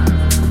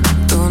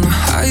 Don't know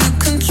how you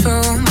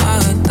control my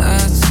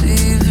thoughts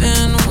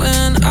even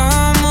when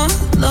I'm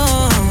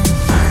alone.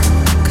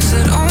 'Cause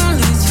it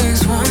only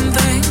takes one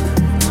thing.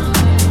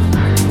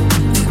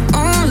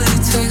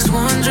 Takes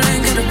one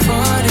drink at a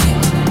party.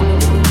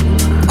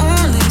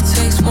 Only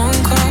takes one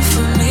call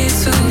for me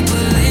to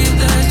believe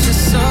that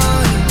you're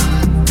sorry.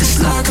 It's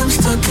like I'm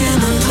stuck in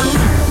a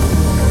loop.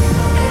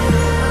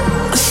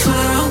 I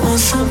swear I want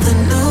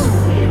something new,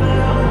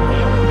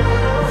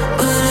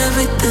 but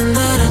everything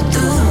that I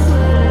do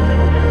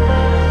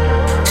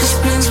just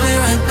brings me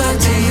right back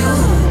to you.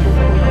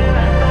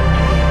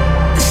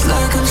 It's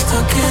like I'm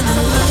stuck in a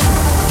loop.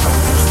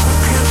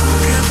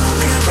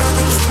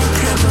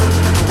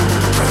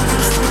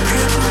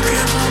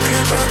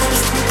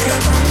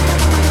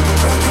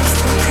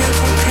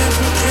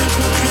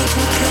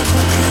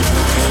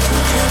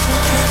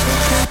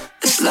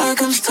 It's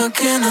like I'm stuck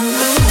in a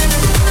loop.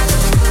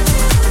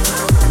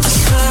 I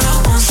swear I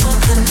want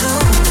something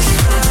new,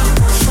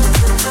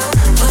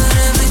 but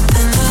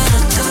everything that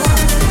I do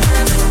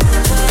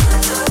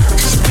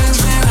just brings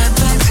me right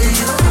back to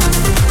you.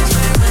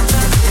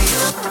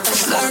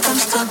 It's like I'm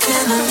stuck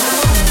in a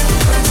loop.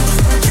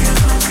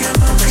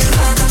 It's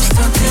like I'm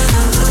stuck in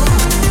a loop.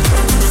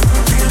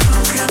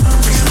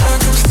 It's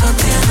like I'm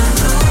stuck in a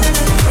loop.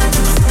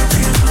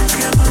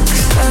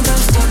 It's like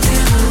I'm stuck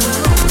in a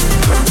loop.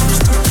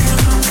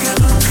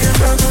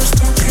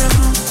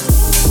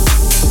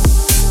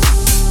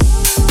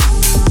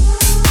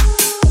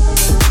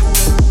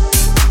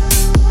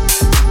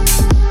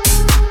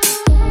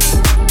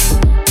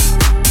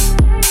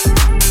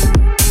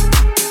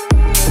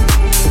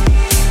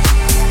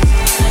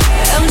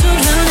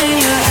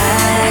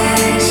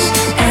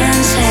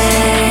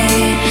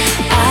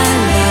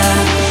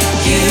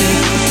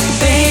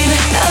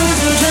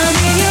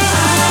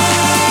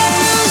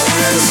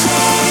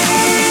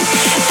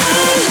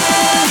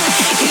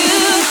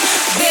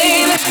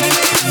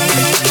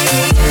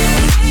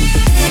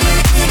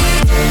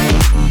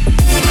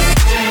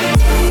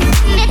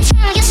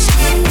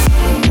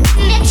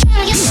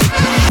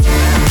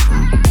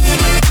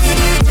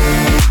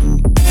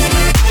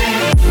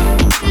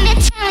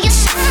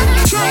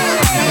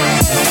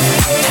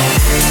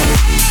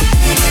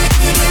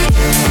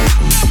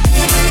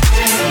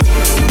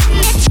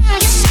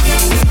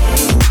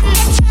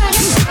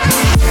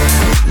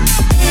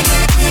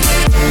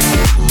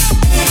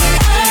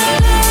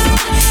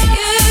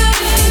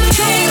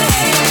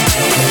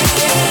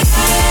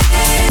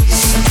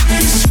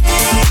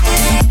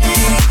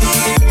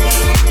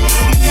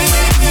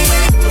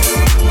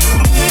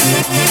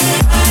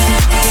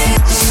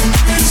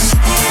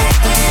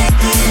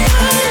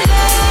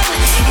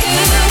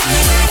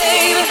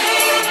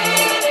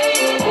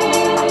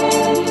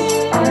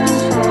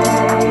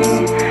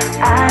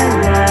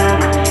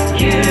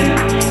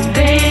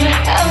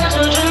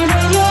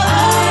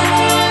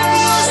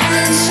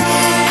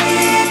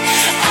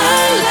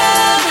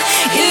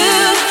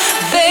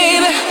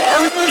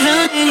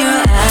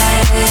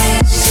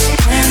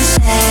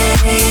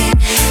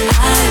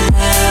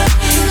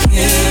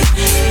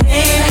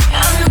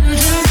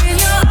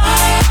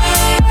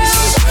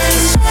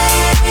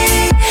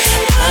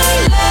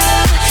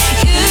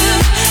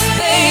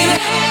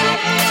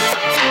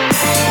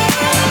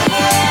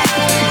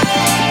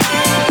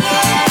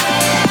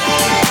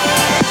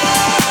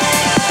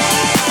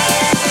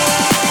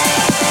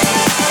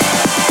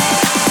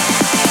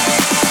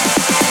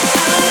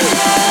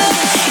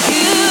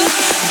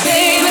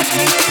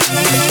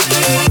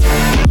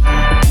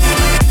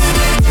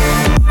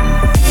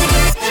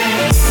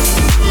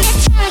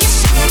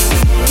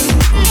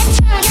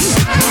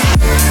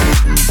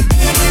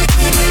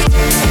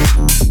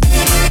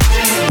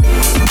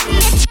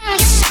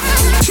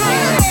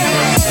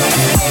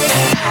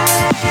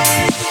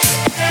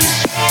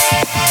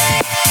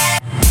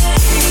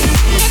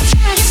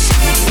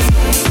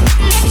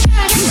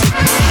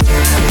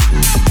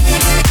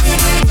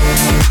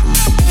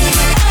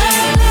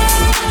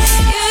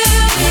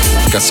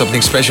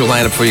 something special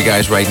lineup for you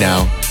guys right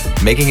now.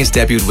 Making his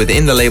debut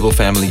within the label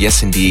family,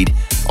 yes indeed,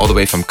 all the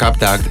way from Cap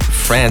d'Agde,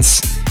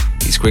 France.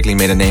 He's quickly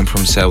made a name for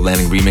himself,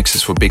 landing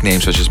remixes for big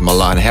names such as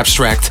Mala and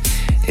Abstract.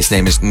 His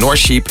name is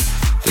Norsheep.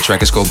 The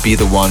track is called Be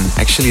The One.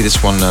 Actually,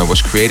 this one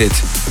was created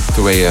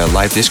through a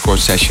live Discord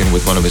session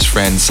with one of his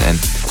friends. And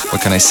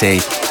what can I say?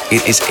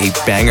 It is a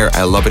banger.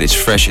 I love it. It's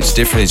fresh, it's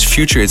different, it's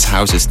future, it's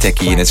house, it's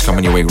techie, and it's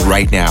coming your way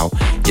right now.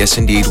 Yes,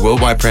 indeed.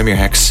 Worldwide premiere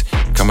Hex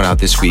coming out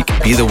this week.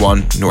 Be The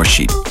One,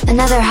 Norsheep.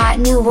 Another hot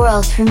new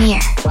world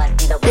premiere.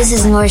 This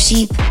is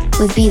Norsheep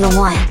with Be The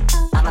One.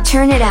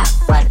 Turn it up.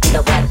 I'ma be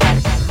the one.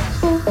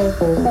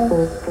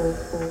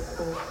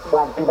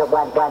 One, be the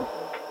one, one.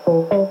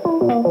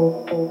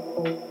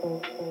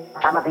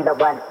 I'ma be the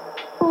one.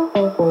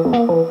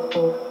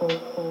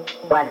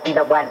 One, be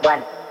the one,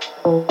 one.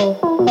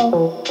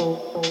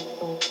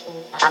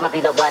 I'ma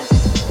be the one.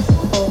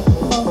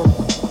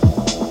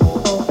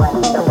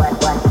 One, be the one,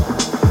 one.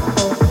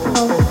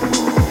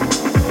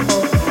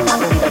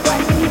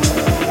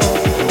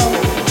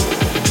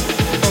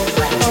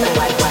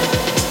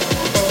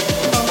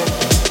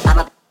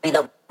 I'ma be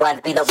the one,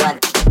 be the one.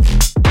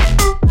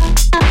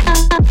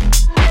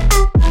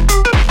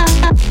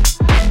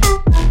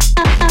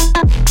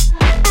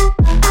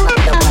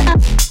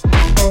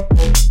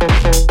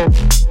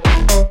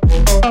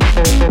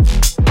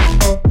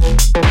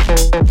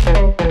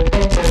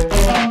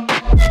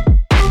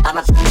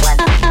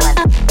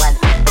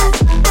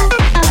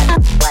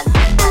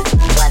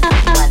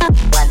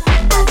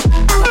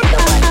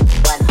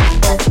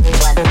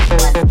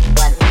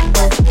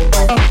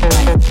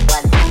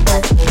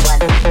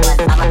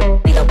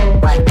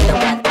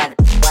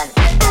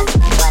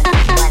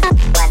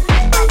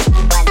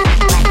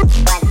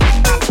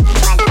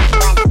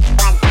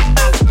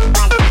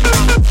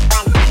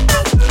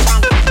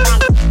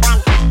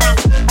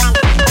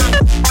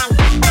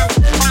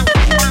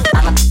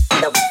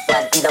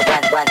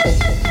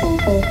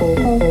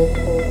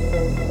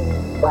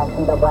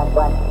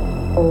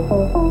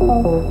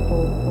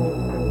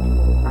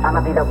 I'ma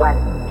be the one.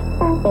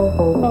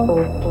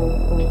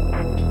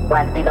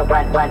 One, be the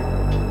one, one.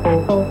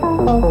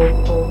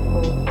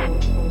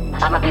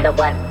 I'ma be the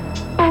one.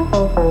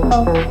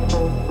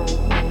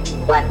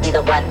 One, be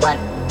the one, one.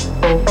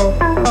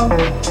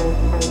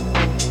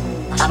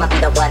 I'ma be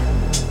the one.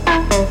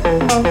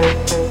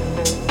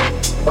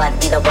 One,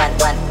 be the one,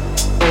 one.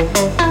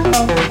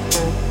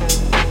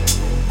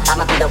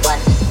 I'ma be the one.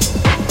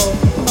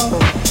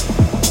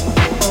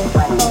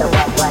 One, be the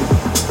one, one.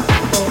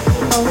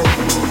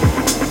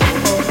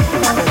 I'ma be the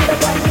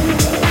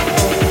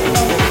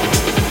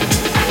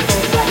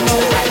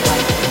one.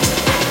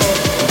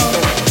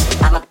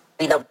 I'ma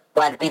be the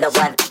one, be the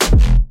one.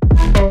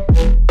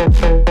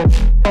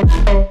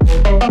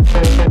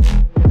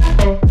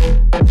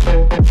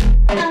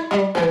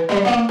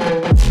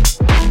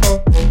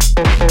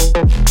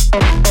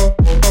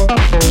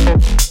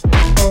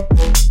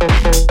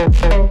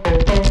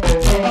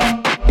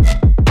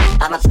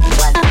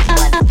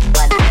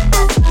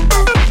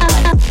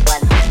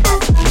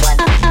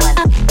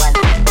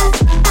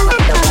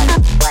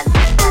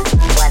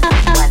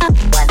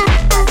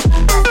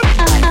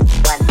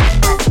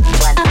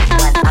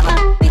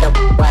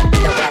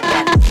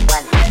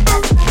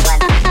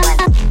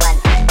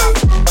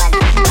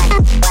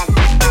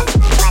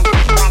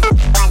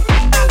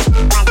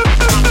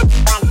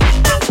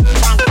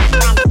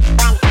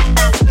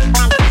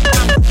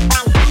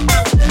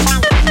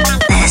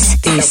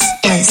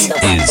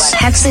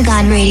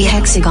 Hexagon Radio,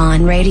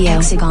 Hexagon Radio,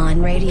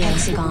 Hexagon Radio,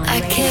 Hexagon Radio. I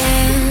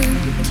can't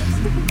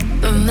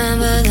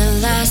remember the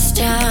last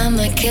time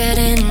I cared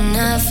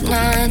enough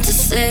not to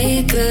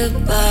say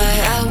goodbye.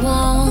 I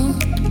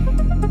won't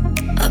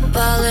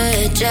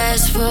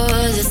apologize for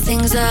the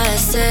things I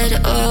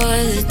said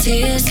or the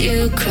tears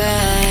you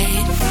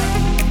cried.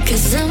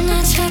 'Cause I'm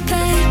not your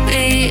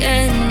baby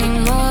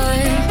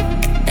anymore,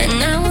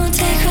 and I won't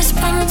take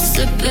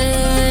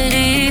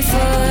responsibility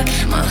for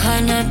my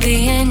heart not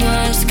being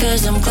yours.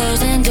 'Cause I'm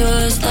closing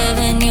doors,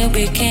 loving you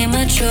became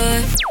a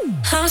chore.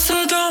 I'm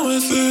so done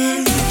with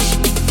it.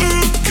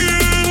 Look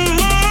in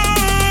my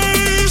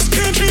eyes,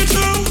 can't you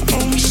tell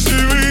I'm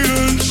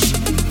serious?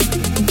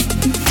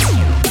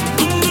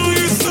 I know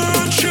you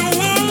thought you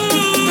were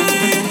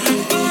mine,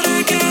 but I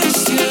guess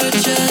you're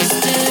just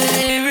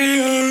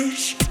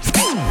delirious.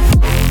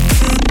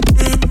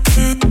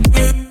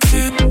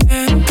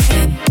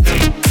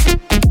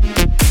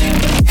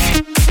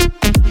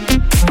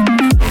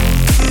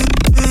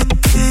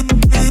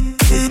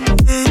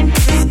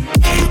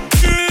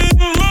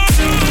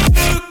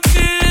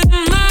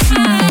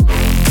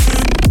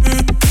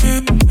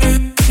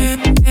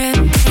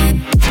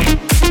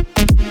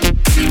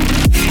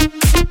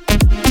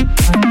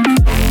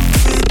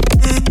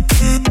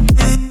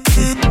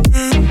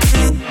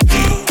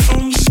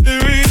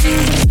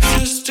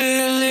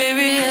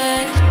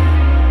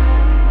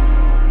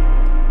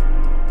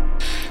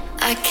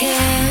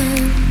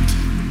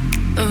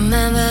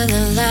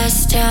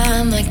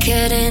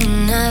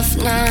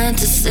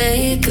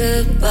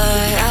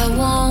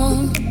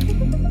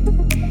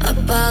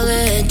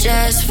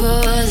 apologize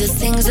for the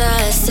things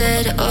I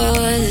said or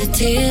the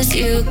tears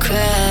you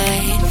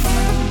cried.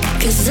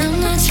 'Cause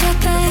I'm not your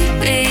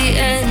baby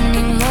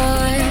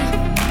anymore,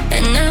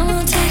 and I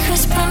won't take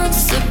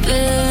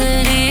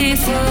responsibility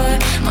for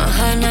my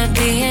heart not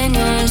being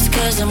yours.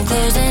 'Cause I'm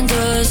closing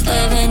doors,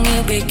 loving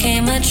you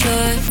became a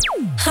chore.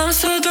 I'm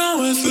so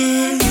done with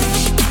it.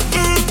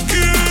 Look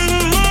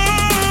in my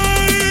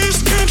eyes,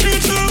 can't you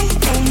tell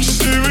I'm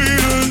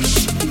serious?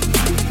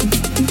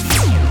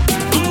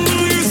 I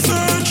know you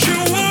thought you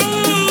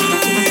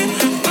would,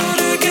 but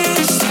I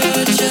guess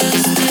you're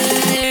just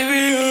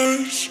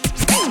delirious.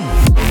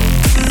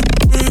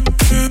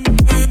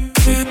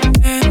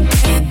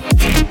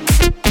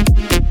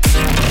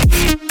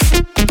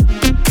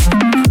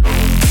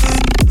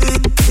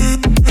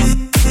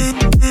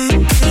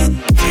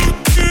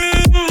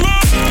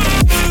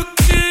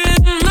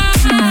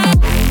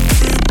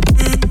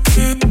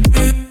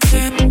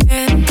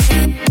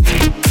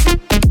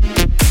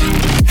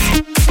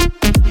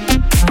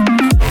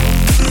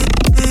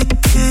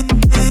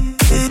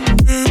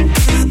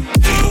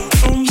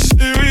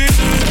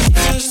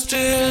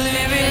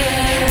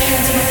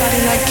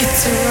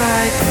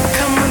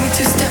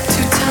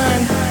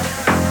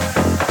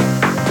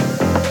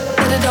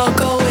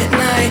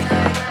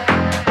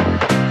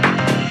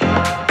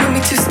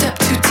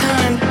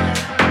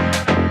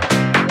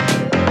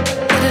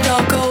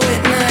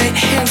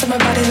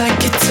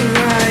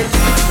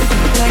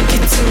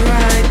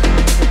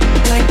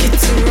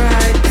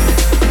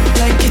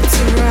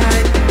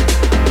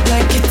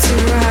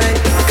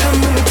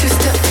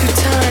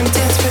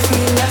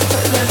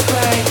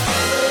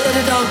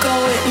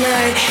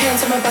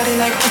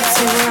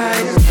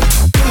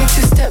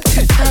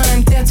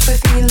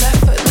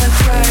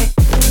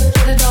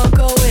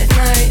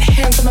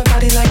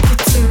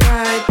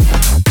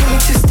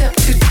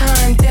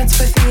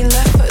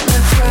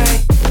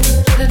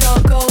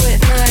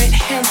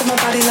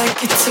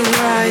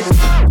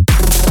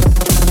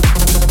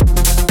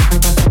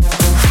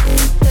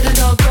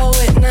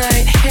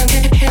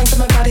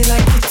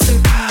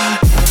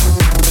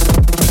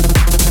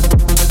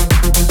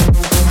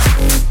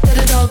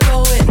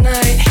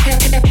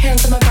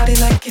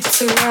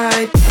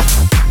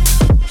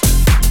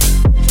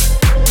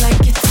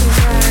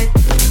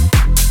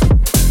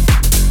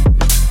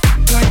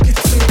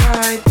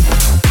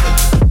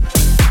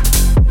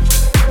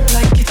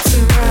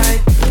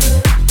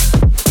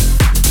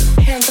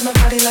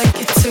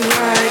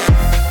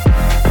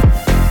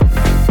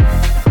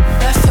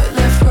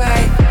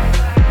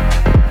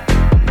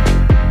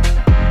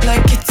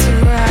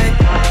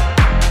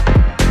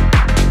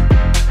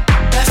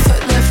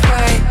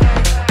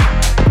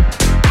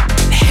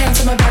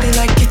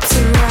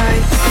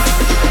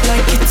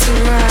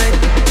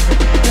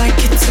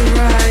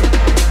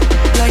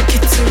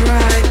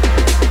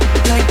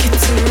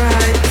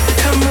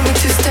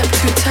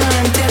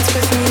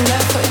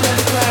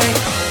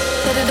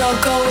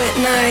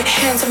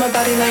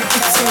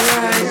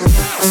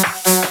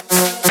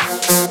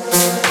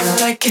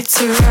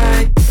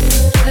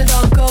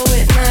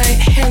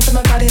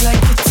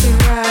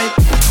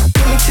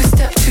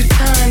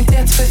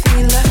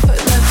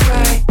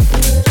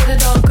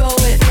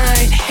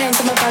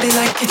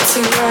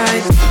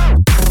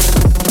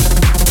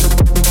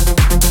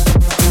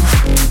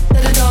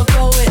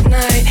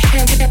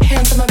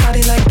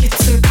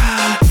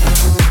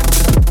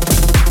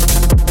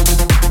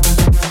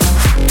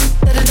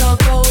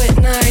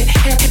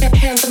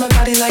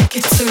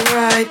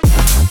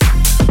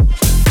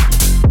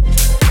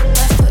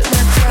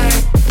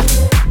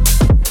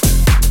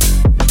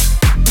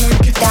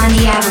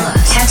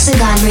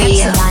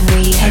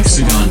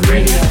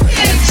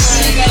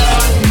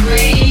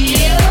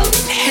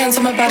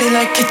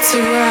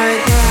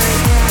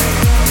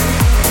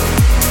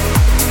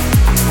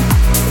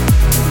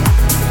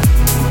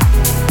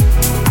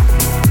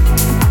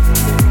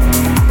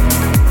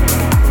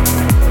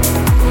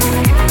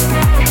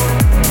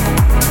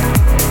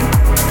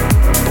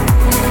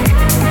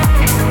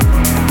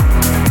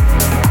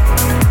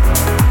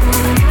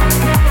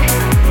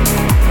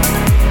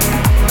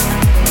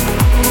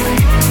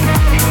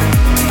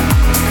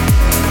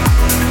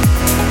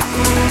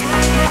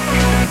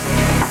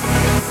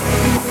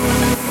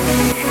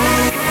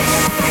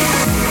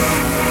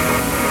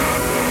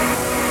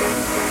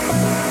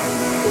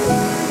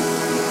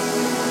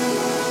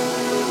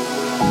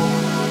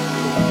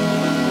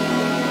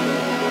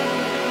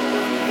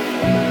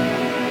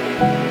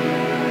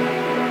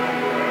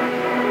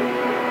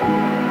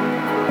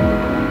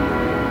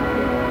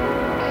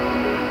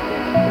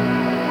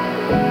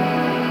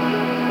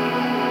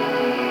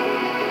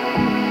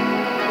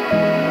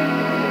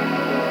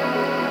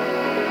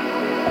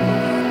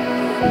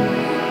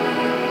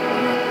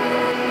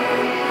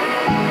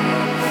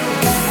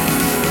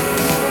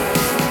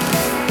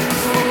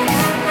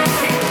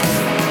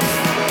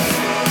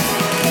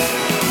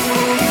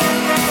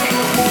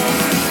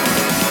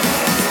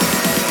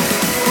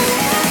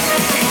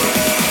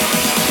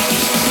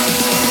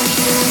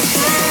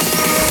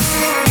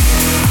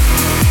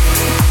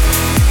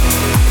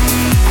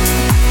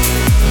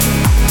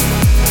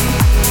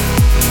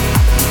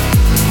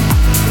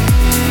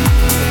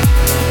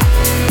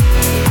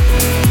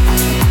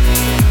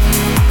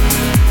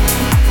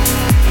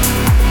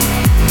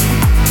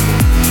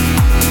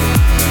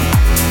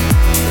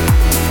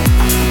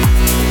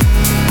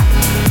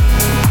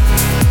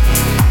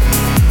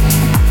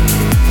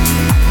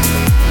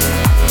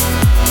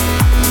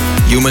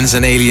 Humans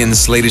and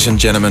aliens, ladies and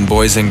gentlemen,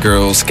 boys and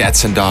girls,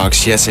 cats and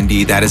dogs. Yes,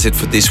 indeed, that is it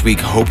for this week.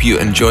 Hope you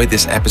enjoyed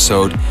this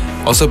episode.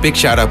 Also, big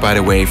shout out, by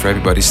the way, for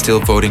everybody still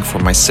voting for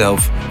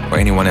myself or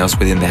anyone else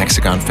within the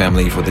Hexagon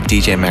family for the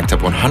DJ Mag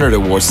Top 100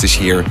 Awards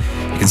this year.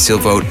 You can still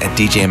vote at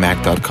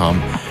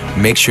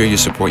djmag.com. Make sure you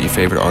support your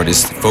favorite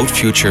artist. Vote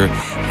Future.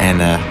 And,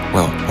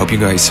 well, hope you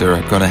guys are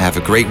going to have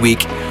a great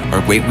week or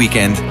a great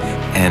weekend.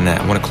 And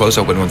I want to close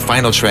up with one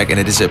final track, and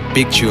it is a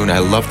big tune. I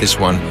love this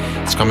one.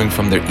 It's coming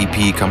from their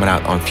EP coming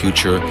out on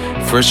Future.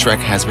 First track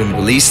has been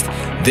released.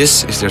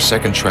 This is their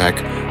second track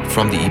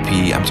from the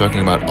EP. I'm talking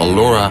about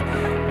Alora.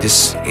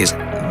 This is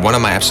one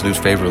of my absolute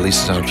favorite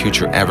releases on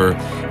Future ever.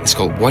 It's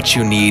called What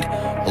You Need.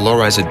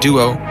 Alora is a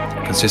duo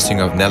consisting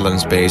of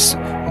Netherlands-based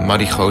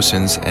Muddy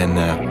Goossens and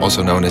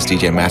also known as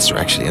DJ Master,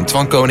 actually, and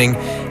Twan Koning,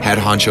 head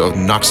honcho of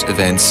Nox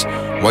Events.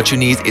 What You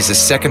Need is the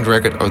second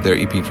record of their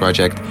EP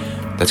project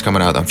that's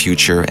coming out on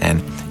Future,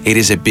 and it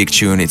is a big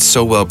tune. It's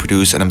so well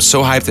produced, and I'm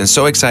so hyped and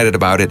so excited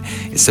about it.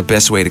 It's the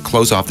best way to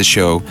close off the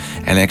show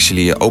and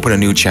actually open a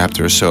new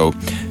chapter. So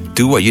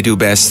do what you do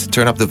best,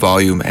 turn up the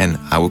volume, and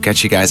I will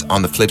catch you guys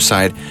on the flip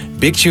side.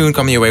 Big tune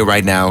coming your way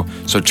right now,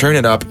 so turn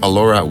it up.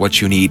 Alora,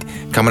 What You Need,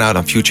 coming out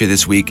on Future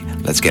this week.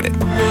 Let's get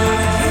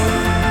it.